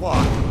change my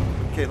lock.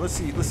 Okay, let's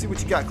see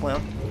what you got,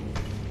 clown.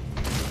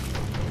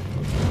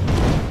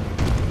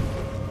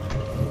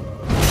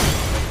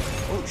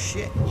 Oh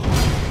shit.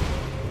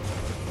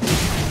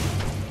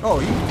 Oh,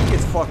 he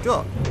gets fucked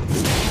up.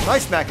 When I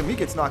smack him, he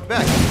gets knocked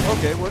back.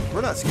 Okay,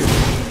 we're not scared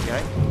of this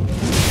guy.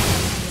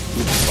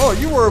 Oh,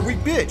 you were a weak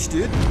bitch,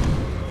 dude.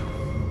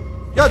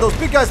 Yeah, those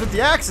big guys with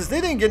the axes,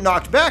 they didn't get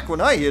knocked back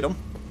when I hit them.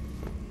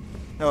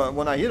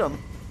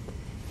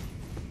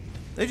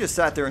 They just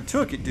sat there and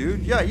took it,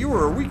 dude. Yeah, you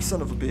were a weak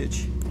son of a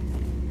bitch.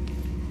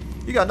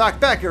 You got knocked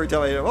back every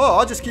time I hit him. Oh,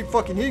 I'll just keep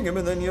fucking hitting him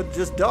and then you'll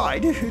just die,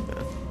 dude.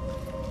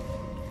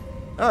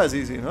 That was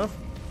easy enough.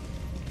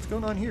 What's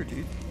going on here,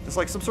 dude? It's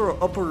like some sort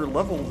of upper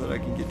level that I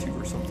can get to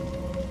or something.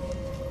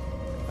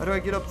 How do I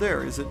get up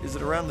there? Is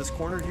it around this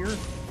corner here?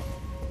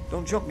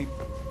 Don't jump me,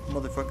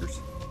 motherfuckers.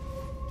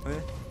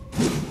 Okay.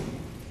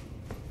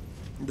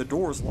 The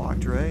door's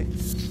locked, right?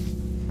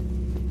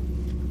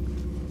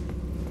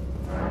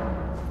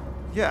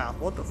 Yeah,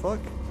 what the fuck?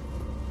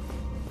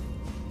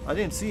 I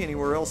didn't see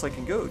anywhere else I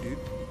can go, dude.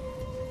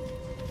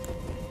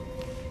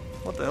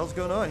 What the hell's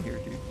going on here,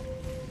 dude? Is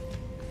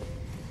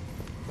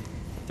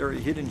there a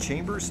hidden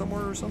chamber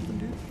somewhere or something,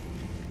 dude?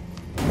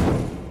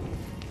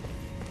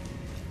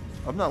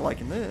 I'm not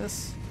liking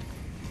this.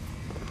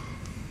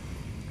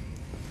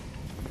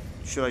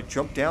 Should I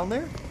jump down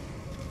there?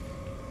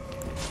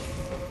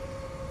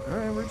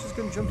 Alright, we're just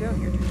gonna jump down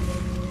here, dude.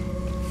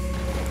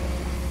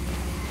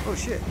 Oh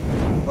shit.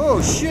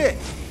 Oh shit!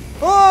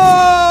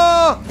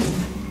 Oh!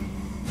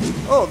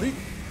 Oh,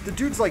 the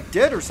dude's like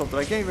dead or something.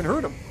 I can't even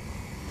hurt him.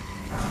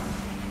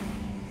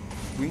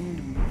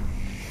 Winged...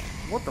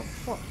 What the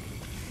fuck?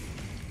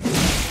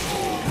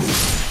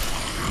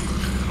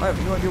 I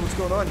have no idea what's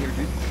going on here,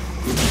 dude.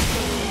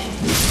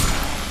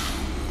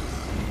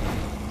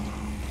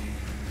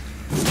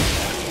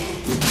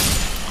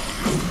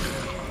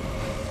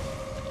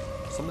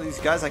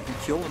 guys I can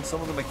kill and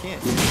some of them I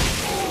can't.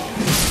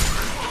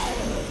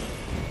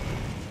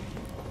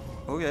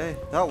 Okay,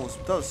 that was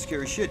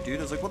scary shit, dude.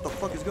 I was like, what the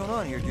fuck is going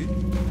on here, dude?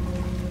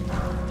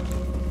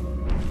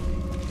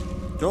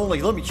 Don't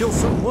like let me kill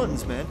some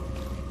ones, man.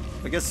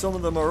 I guess some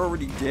of them are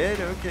already dead.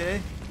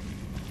 Okay.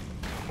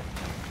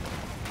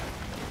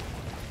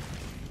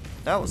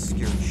 That was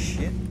scary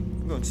shit.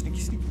 I'm going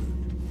sneaky mode.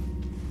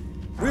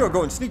 We are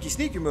going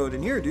sneaky mode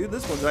in here, dude.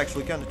 This one's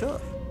actually kind of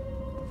tough.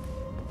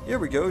 Here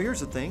we go. Here's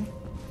the thing.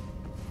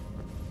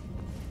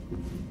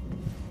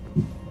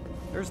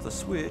 There's the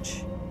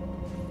switch.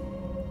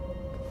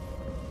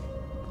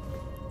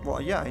 Well,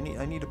 yeah, I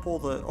need to pull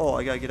the... Oh,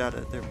 I gotta get out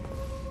of it. There.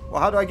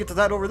 Well, how do I get to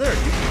that over there,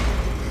 dude?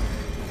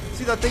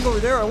 See that thing over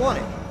there? I want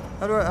it.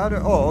 How do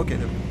I... Oh, okay.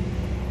 There.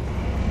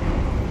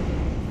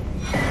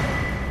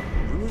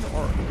 Ruin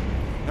Ark.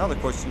 Now the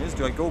question is,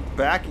 do I go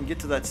back and get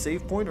to that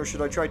save point, or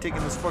should I try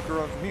taking this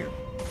fucker on from here?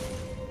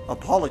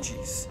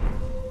 Apologies.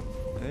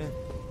 Okay.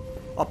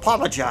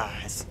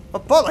 Apologize.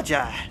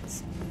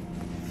 Apologize.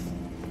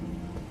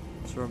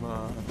 It's from,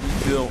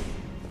 Bill.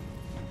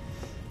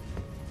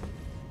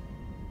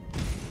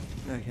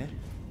 Okay.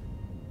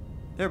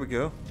 There we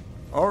go.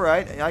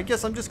 Alright, I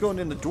guess I'm just going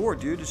in the door,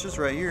 dude. It's just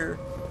right here.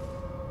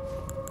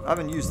 I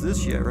haven't used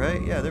this yet,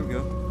 right? Yeah, there we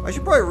go. I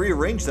should probably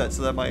rearrange that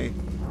so that my...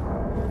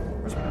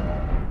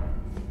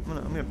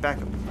 I'm gonna back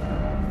up.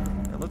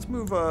 Now let's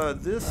move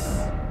this.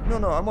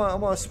 No, I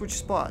want to switch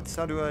spots.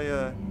 How do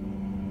I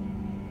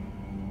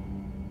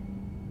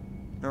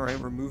Alright,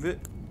 remove it.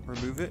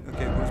 Remove it.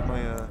 Okay, where's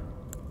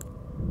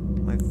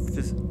my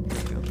fist?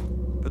 There we go.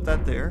 Put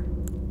that there.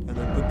 And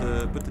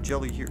then put the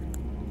jelly here.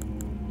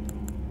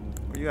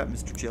 Where you at,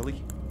 Mr.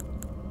 Jelly?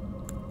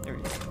 There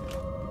you go.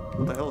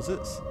 What the hell is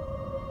this?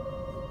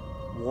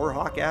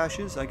 Warhawk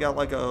ashes? I got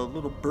like a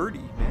little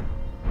birdie, man.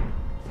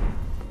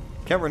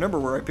 Can't remember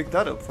where I picked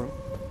that up from.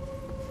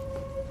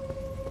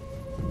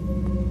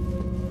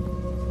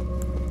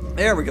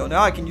 There we go.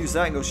 Now I can use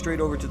that and go straight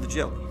over to the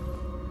jelly.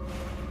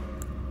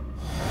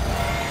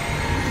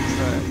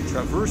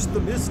 Traverse the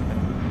mist, man.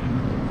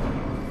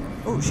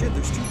 Oh shit,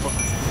 there's two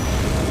fuckers.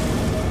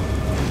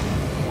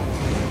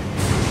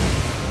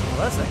 Well,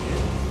 that's not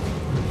good.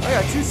 I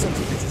got two sons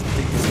of bitches to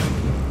take this.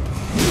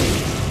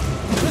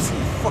 Listen,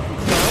 you fucking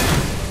clown.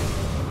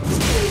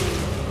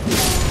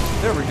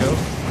 There we go.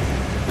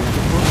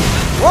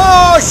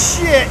 Oh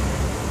shit!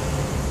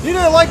 He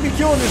didn't like me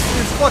killing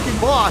his fucking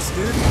boss,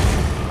 dude.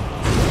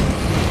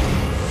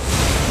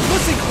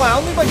 Listen,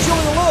 clown, leave my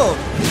jelly alone.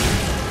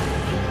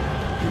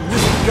 You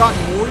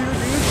misbegotten warrior,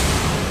 dude.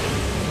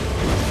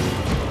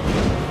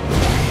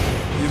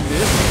 You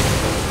missed.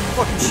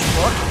 Fucking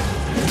schmuck.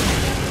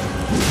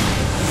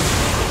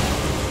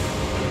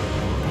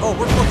 Oh,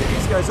 we're fucking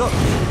these guys up.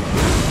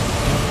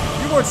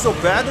 You weren't so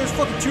bad. There's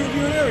fucking two of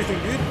you and everything,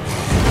 dude.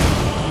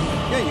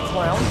 Yeah, you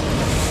clown.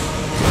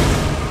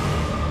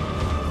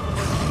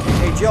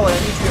 Hey, Jelly, I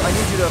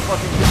need you to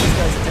fucking get this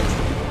guy's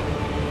attention.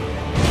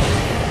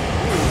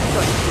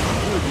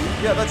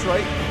 Ooh, yeah, that's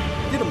right.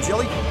 Get him,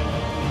 Jelly.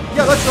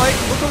 Yeah, that's right.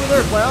 Look over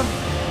there, clown.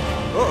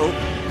 Uh-oh.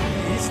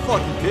 He's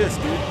fucking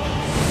pissed, dude.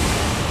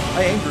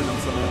 I angered him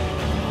somehow.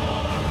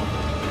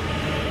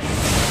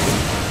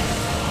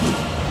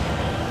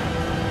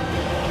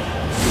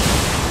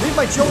 Leave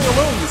my Jelly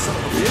alone, you son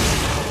of a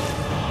bitch.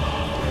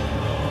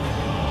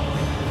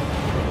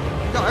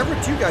 No, I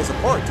ripped you guys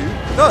apart, dude.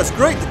 No, it's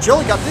great. The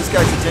jelly got this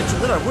guy's attention,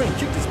 then I went and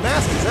kicked his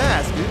master's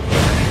ass, dude.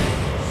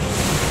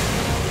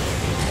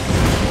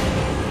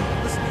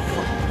 Listen, you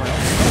fucking clown.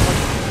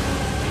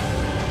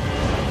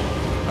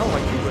 I don't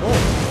like you at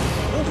all.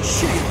 Holy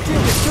shit, you damn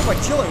near killed my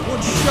jelly in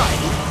one shot.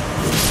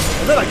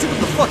 And then I took him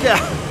the fuck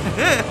out.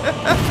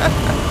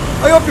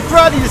 I hope you're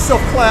proud of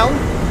yourself, clown.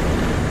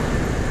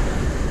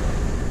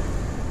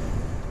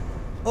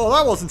 Oh,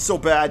 that wasn't so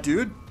bad,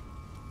 dude.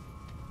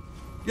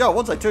 Yeah,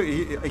 once I took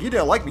he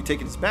didn't like me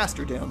taking his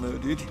master down though,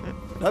 dude.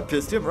 That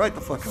pissed him right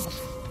the fuck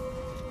off.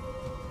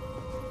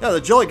 Yeah,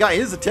 the jelly got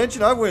his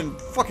attention. I went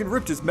and fucking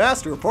ripped his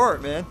master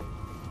apart, man.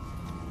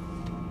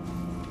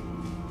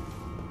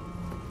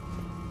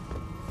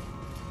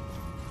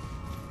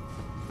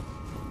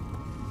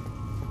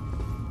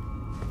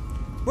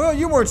 Well,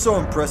 you weren't so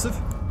impressive.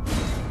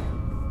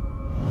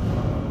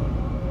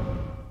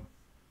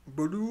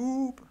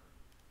 Ba-doop.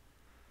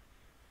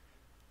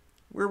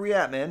 Where we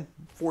at, man?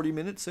 40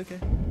 minutes? Okay.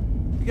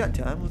 We got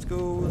time. Let's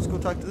go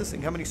talk to this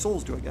thing. How many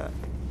souls do I got?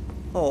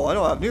 Oh, I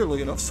don't have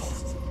nearly enough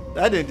souls.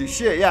 That didn't do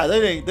shit. Yeah,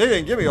 they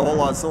didn't give me a whole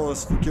lot of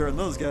souls for curing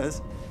those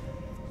guys.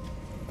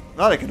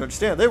 Not I can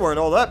understand. They weren't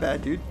all that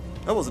bad, dude.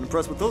 I wasn't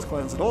impressed with those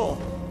clans at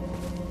all.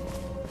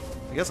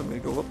 I guess I'm gonna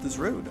go up this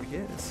road, I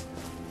guess.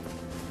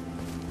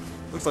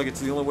 Looks like it's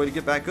the only way to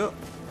get back up.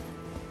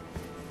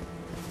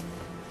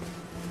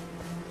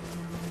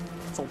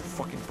 It's all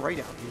fucking bright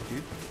out here,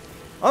 dude.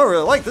 I don't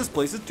really like this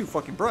place. It's too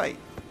fucking bright.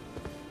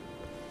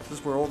 Is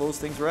this where all those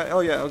things are at?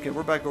 Oh yeah, okay,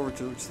 we're back over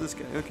to this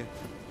guy. Okay.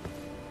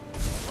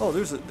 Oh,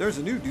 there's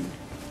a new dude.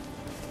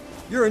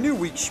 You're a new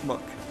weak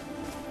schmuck.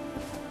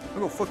 I'm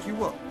gonna fuck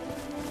you up.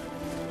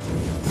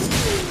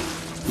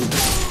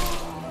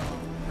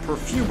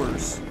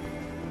 Perfumers.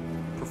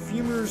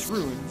 Perfumers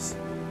ruins.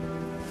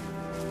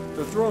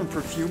 They're throwing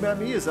perfume at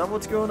me? Is that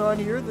what's going on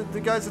here?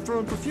 The guys are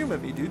throwing perfume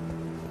at me, dude.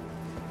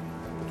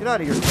 Get out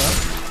of here, clown.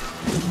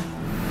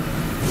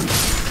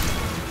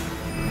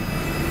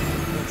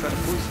 I'm trying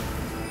to poison.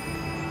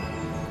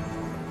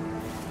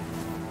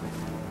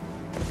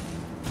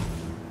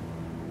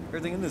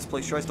 Everything in this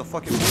place tries to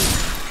fucking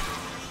poison.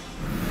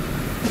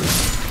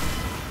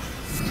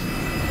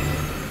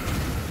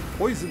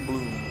 Poison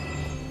bloom.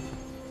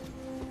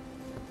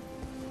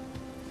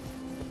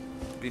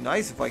 It'd be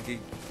nice if I could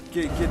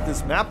get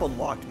this map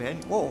unlocked, man.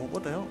 Whoa,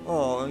 what the hell?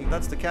 Oh,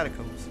 that's the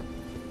catacombs.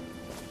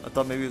 I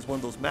thought maybe it was one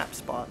of those map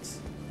spots.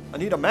 I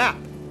need a map.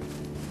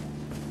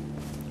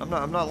 I'm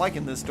not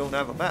liking this don't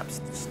have a map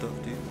stuff,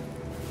 dude.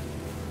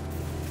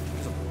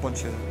 There's a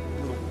bunch of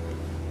little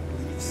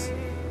leaves.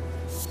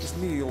 Just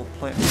needy old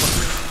plant.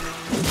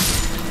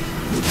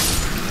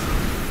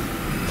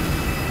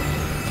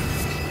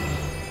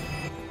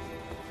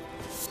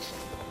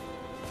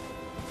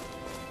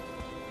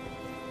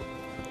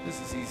 This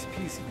is easy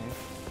peasy, man.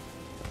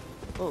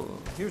 Oh,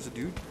 here's a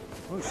dude.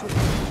 Oh shit.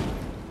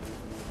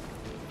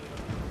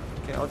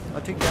 Okay,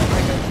 I'll take down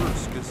that guy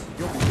first, because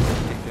you'll be able to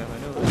take down, I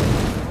know that.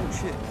 Oh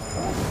shit.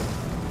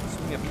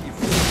 Swing at me, you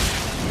fool.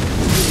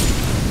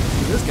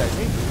 This guy's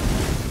angry.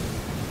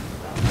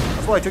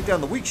 That's why I took down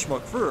the weak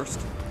schmuck first.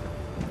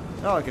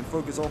 Now I can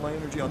focus all my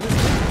energy on this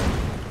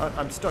guy.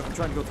 I'm stuck. I'm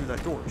trying to go through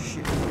that door.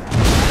 Shit.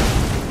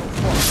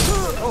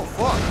 Oh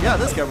fuck. Yeah,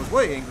 this guy was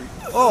way angry.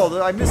 Oh,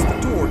 I missed the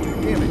door,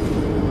 dude. Damn it.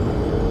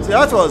 See,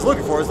 that's what I was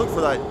looking for. I was looking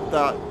for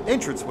that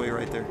entranceway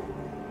right there.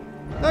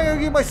 Now I gotta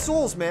get my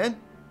souls, man.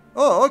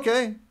 Oh,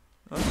 okay.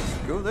 I'll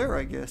just go there,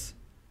 I guess.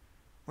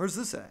 Where's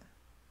this at?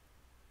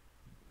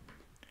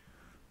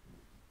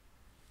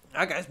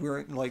 That guy's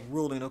wearing, like,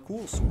 wielding a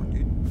cool sword,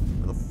 dude.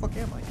 Where the fuck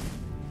am I?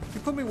 You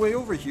put me way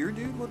over here,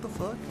 dude? What the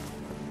fuck?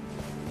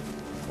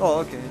 Oh,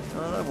 okay.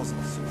 That wasn't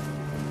a sword.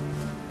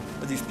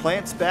 Are these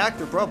plants back?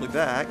 They're probably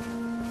back.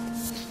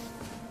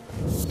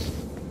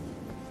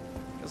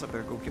 Guess I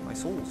better go get my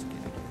souls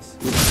again, I guess.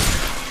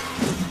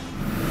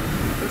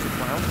 There's a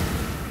clown.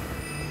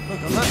 Look,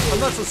 I'm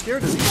not so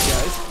scared of these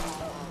guys.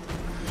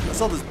 I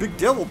saw this big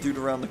devil dude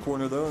around the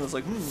corner though, and I was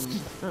like,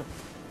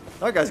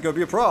 that guy's gonna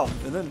be a problem.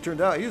 And then it turned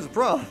out he was a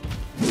problem.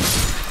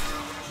 This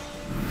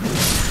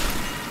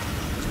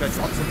guy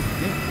dropped something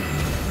again.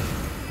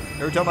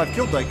 Every time I've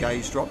killed that guy,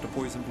 he's dropped a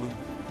poison bloom.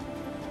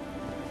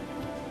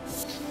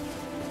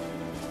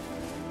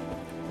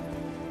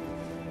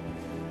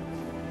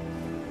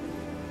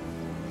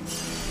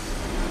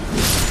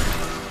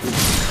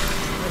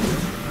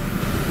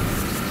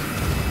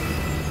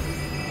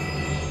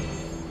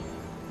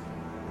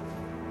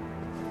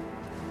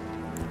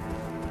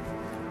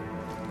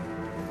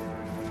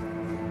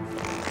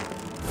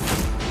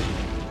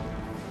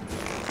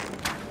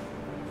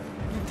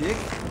 Dick.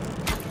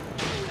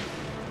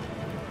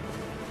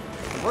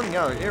 I'm running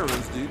out of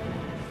arrows, dude.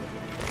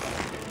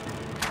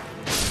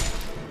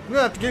 We're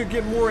gonna have to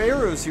get more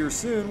arrows here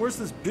soon. Where's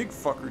this big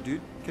fucker,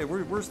 dude? Okay,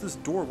 where's this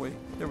doorway?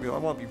 There we go. I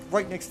want to be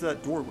right next to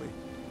that doorway.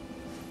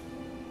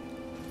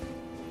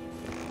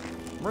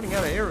 I'm running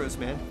out of arrows,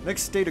 man.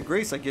 Next state of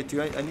grace I get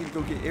to, I need to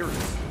go get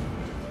arrows.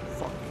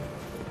 Fuck.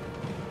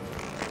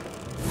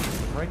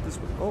 Right this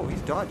way. Oh,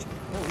 he's dodging.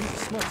 Oh, he's a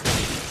smart guy.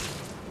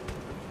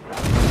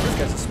 This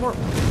guy's a smart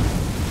one.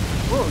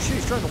 Whoa, shit,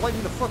 he's trying to light me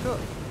the fuck up.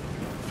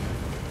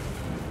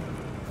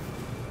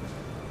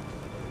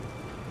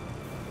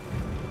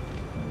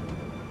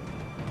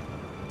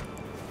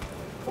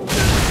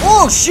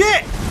 Oh,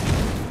 shit!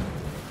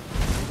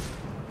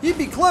 He'd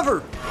be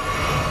clever.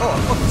 Oh,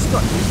 I'm fucking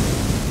stuck, dude.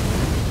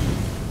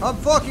 I'm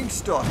fucking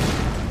stuck.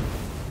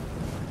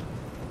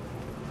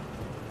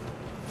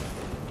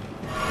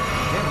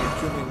 Damn, you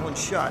killed me in one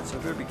shot, so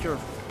I better be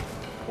careful.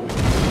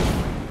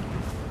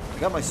 I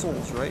got my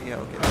souls, right? Yeah,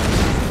 okay.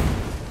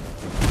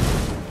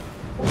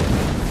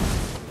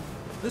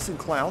 Listen,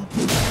 clown.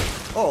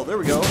 Oh, there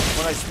we go.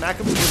 When I smack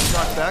him, he gets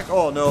knocked back.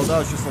 Oh, no, that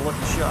was just a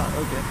lucky shot.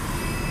 Okay.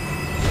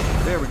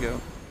 There we go.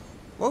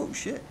 Whoa,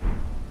 shit.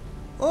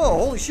 Oh,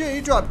 holy shit,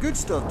 he dropped good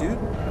stuff, dude.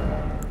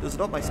 Does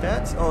it up my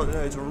stats? Oh,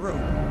 it's a rope.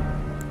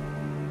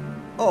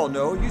 Oh,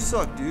 no, you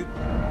suck, dude.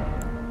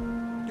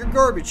 You're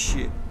garbage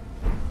shit.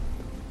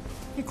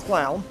 You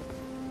clown.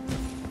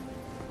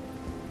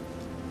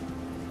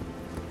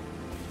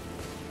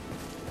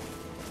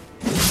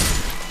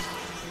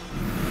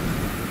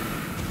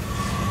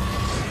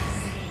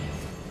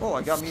 Oh,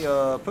 I got me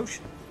a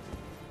potion.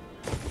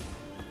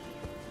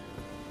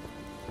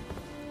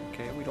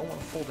 Okay, we don't want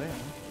to fall down.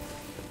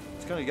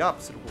 It's kind of the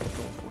opposite of what we're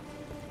going for.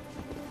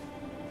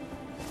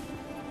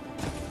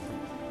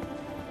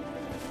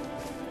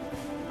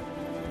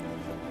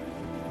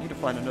 Need to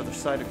find another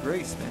side of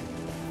grace, man.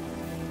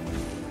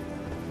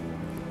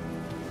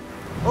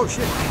 Oh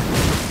shit!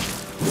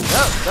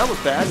 That was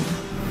bad.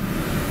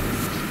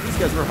 These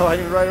guys were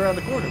hiding right around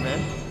the corner,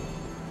 man.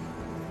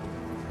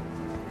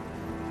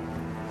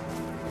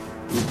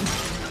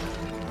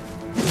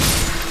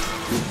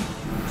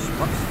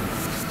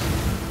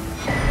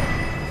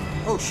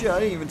 Oh shit, I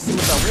didn't even see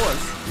what that was.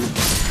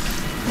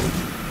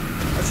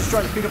 I was just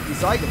trying to pick up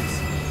these items.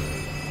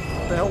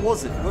 What the hell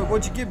was it?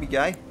 What'd you give me,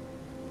 guy?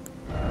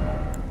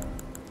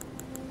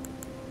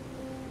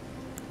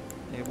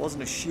 It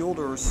wasn't a shield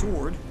or a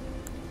sword.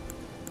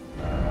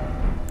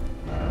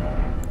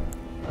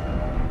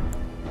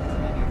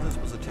 Wasn't any of this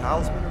was a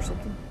talisman or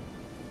something?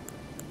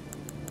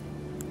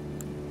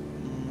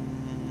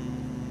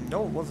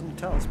 No, it wasn't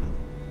a talisman.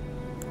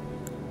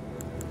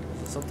 Was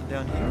there something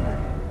down here?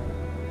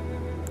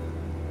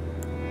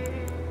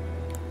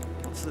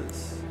 What's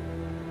this?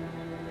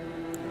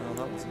 No,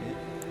 that wasn't it.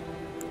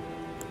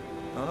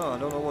 Oh no, I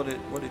don't know what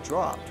it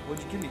dropped.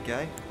 What'd you give me,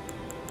 guy?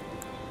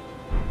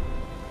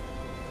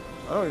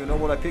 I don't even know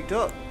what I picked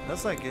up.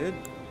 That's not good.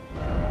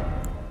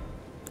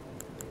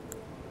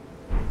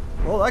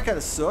 Well, that kind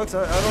of sucks.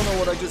 I don't know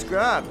what I just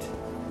grabbed.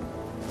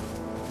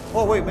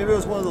 Oh wait, maybe it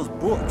was one of those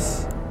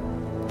books.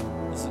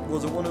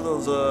 Was it one of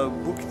those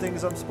book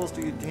things I'm supposed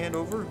to hand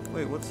over?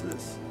 Wait, what's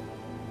this?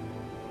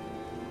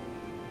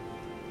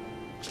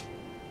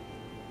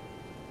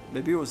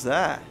 Maybe it was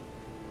that.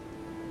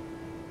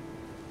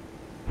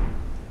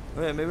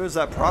 Wait, maybe it was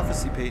that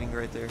prophecy painting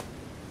right there.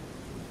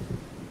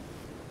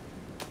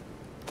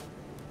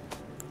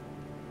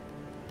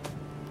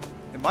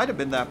 It might have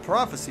been that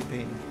prophecy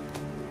painting.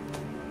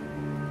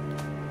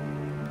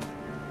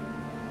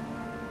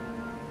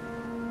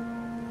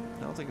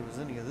 I don't think it was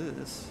any of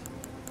this.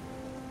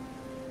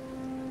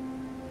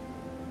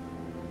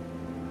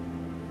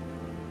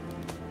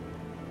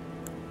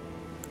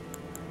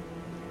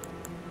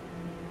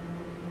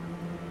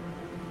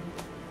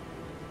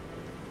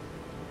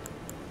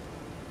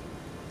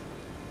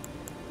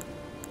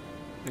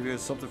 Maybe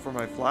it's something for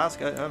my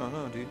flask? I don't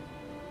know, dude.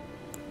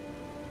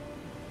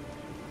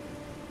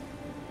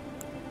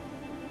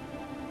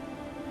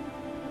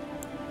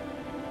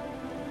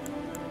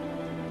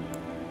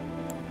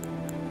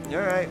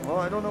 Alright, well,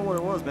 I don't know what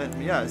it was,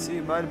 man. Yeah, see,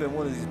 it might have been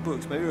one of these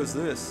books. Maybe it was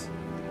this.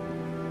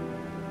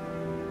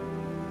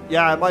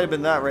 Yeah, it might have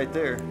been that right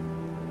there.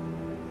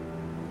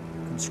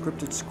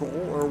 Conscripted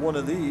scroll, or one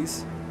of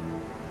these.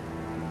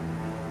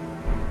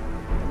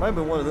 It might have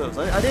been one of those.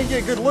 I didn't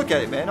get a good look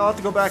at it, man. I'll have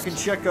to go back and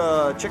check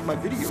my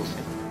video,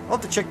 man. I'll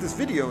have to check this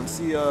video and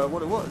see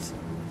what it was.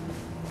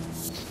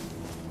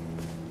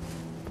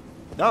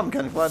 Now I'm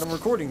kind of glad I'm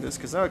recording this,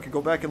 because now I can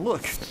go back and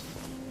look.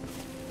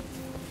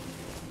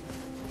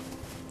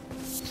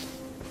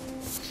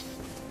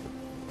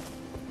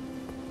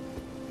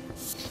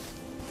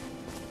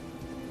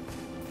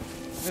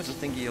 There's a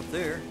thingy up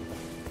there.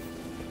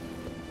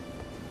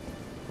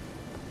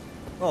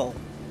 Oh,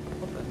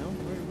 what the hell?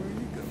 Where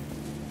do you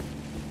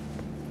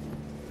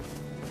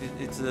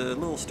go? It's a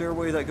little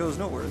stairway that goes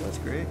nowhere. That's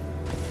great.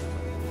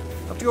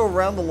 I have to go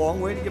around the long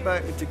way to get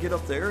back to get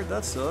up there.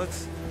 That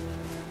sucks.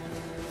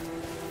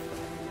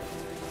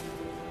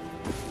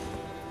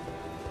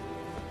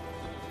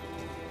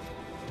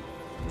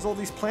 There's all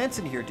these plants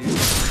in here, dude.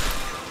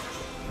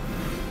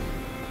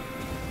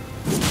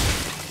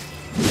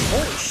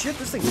 Holy shit,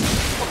 this thing is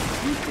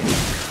fucking huge.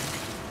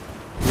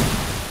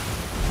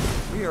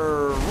 We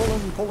are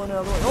rolling and pulling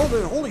out of the way.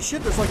 Oh, holy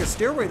shit, there's like a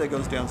stairway that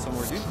goes down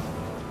somewhere, dude.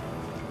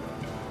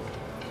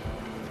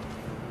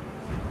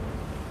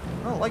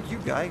 I don't like you,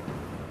 guy.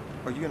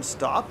 Are you gonna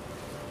stop?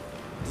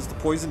 Does the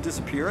poison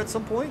disappear at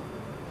some point?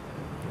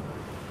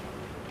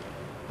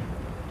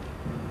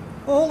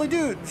 Oh, holy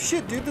dude.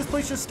 Shit, dude, this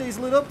place just stays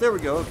lit up. There we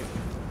go, okay.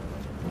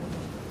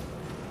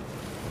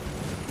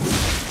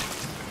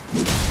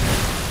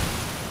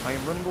 I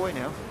am running away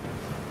now.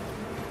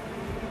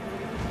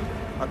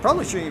 I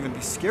probably shouldn't even be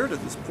scared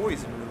of this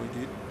poison, really,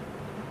 dude.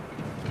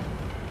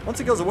 Once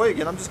it goes away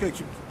again, I'm just going to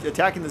keep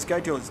attacking this guy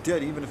till it's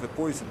dead, even if it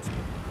poisons me.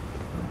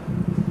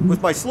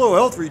 With my slow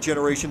health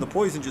regeneration, the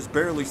poison just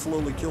barely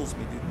slowly kills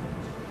me, dude.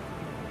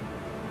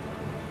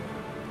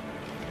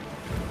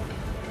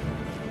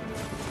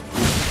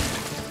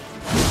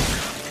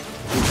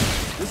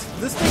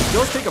 This thing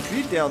does take a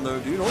beat down, though,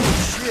 dude. Holy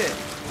shit.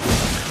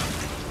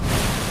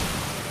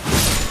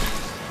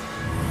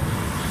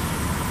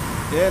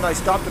 Yeah, and I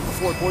stopped it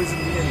before it poisoned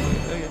me anyway.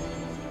 Okay.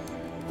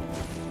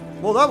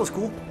 Well, that was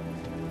cool.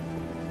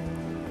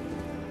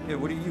 Yeah,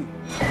 what are you?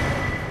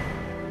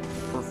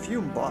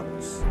 Perfume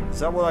bottles. Is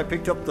that what I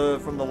picked up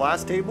from the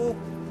last table?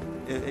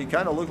 It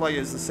kind of looked like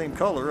it's the same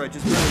color. I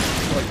just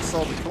barely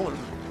saw the color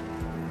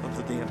of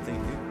the damn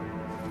thing, dude.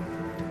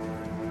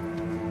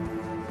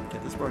 Yeah,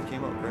 this part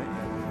came up, right?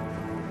 Yeah.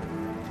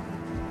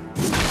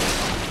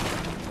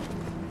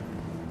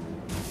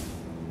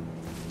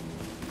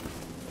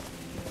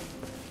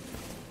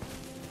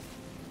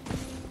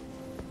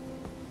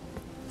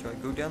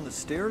 Go down the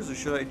stairs, or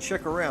should I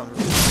check around?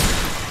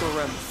 Go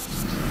around.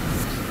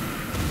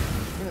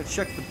 I'm gonna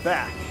check the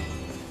back.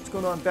 What's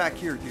going on back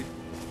here, dude?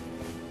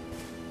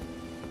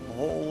 A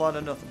whole lot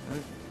of nothing.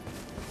 Right?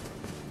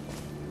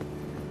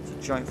 It's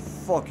a giant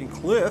fucking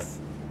cliff.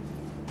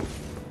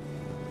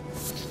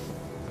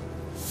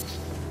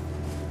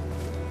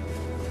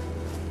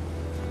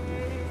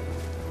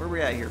 Where are we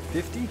at here?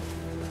 50? I'll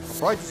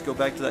probably just go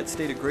back to that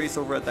state of grace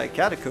over at that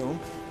catacomb.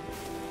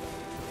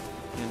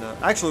 And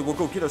actually, we'll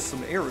go get us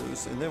some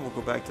arrows, and then we'll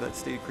go back to that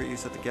state of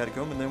craze at the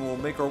catacomb, and then we'll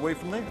make our way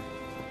from there.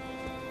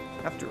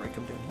 After I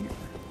come down here.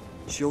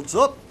 Shields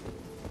up!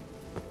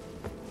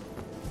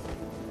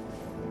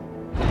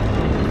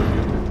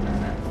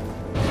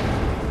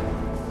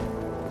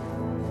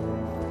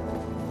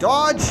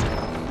 Dodge!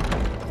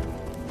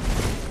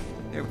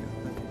 There we go.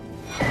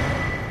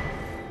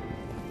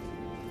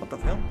 What the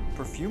hell?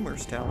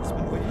 Perfumer's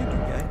talisman. What do you do,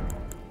 guy?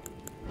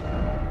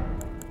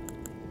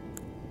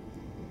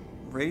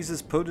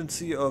 Raises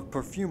potency of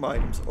perfume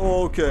items.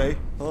 Oh, okay.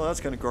 Well, that's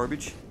kind of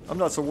garbage. I'm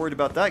not so worried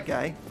about that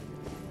guy.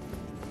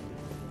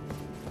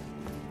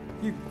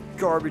 You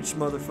garbage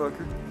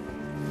motherfucker.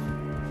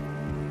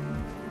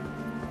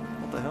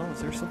 What the hell?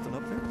 Is there something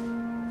up there?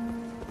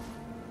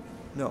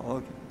 No,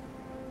 okay.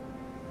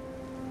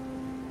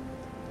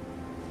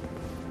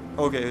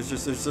 Okay, it's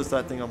just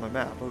that thing on my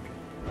map. Okay.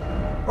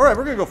 Alright,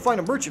 we're gonna go find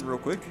a merchant real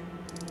quick.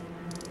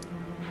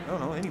 I don't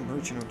know, any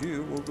merchant will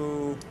do. We'll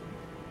go...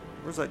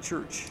 Where's that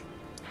church?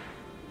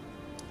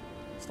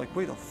 It's like,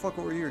 wait the fuck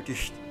over here, dude.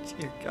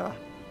 Dear God.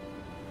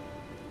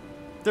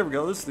 There we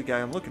go, this is the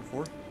guy I'm looking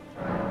for.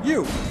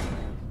 You!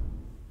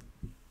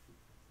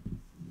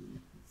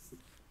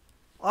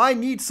 I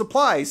need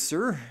supplies,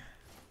 sir.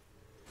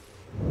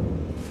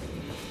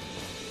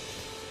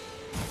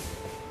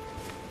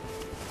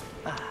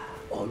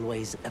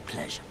 Always a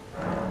pleasure.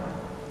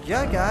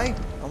 Yeah, guy.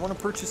 I want to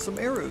purchase some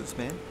arrows,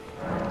 man.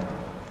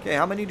 Okay,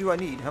 how many do I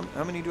need?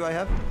 How many do I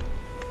have?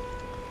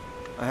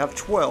 I have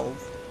 12.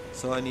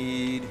 So I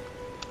need...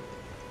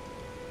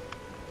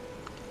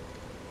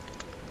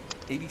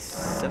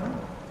 87?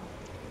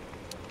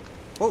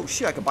 Oh,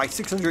 shit, I can buy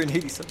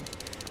 687.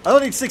 I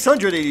don't need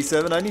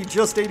 687. I need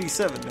just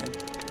 87, man.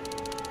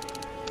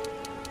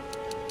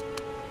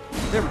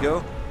 There we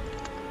go.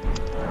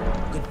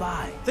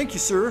 Goodbye. Thank you,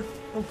 sir.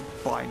 Don't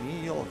buy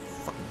me. You'll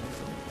fucking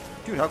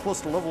dude, how close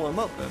to level am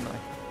up am I?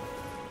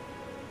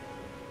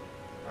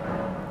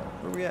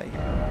 Where are we at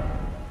here?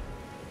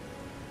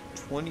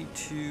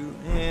 22.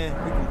 We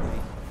can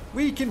wait.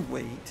 We can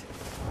wait.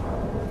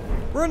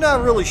 We're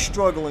not really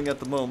struggling at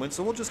the moment,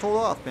 so we'll just hold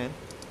off, man.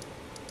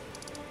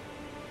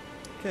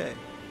 Okay.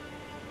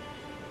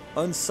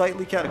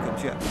 Unsightly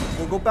Catacombs, yeah.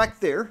 We'll go back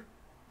there.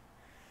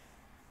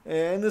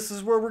 And this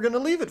is where we're going to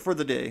leave it for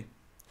the day.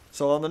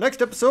 So on the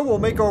next episode, we'll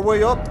make our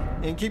way up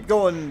and keep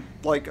going,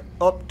 like,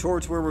 up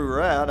towards where we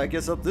were at. I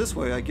guess up this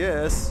way, I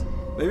guess.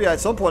 Maybe at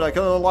some point I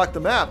can unlock the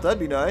map. That'd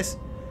be nice.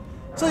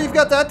 So you've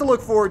got that to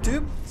look forward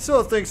to.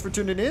 So thanks for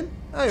tuning in.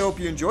 I hope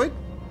you enjoyed.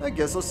 I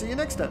guess I'll see you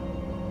next time.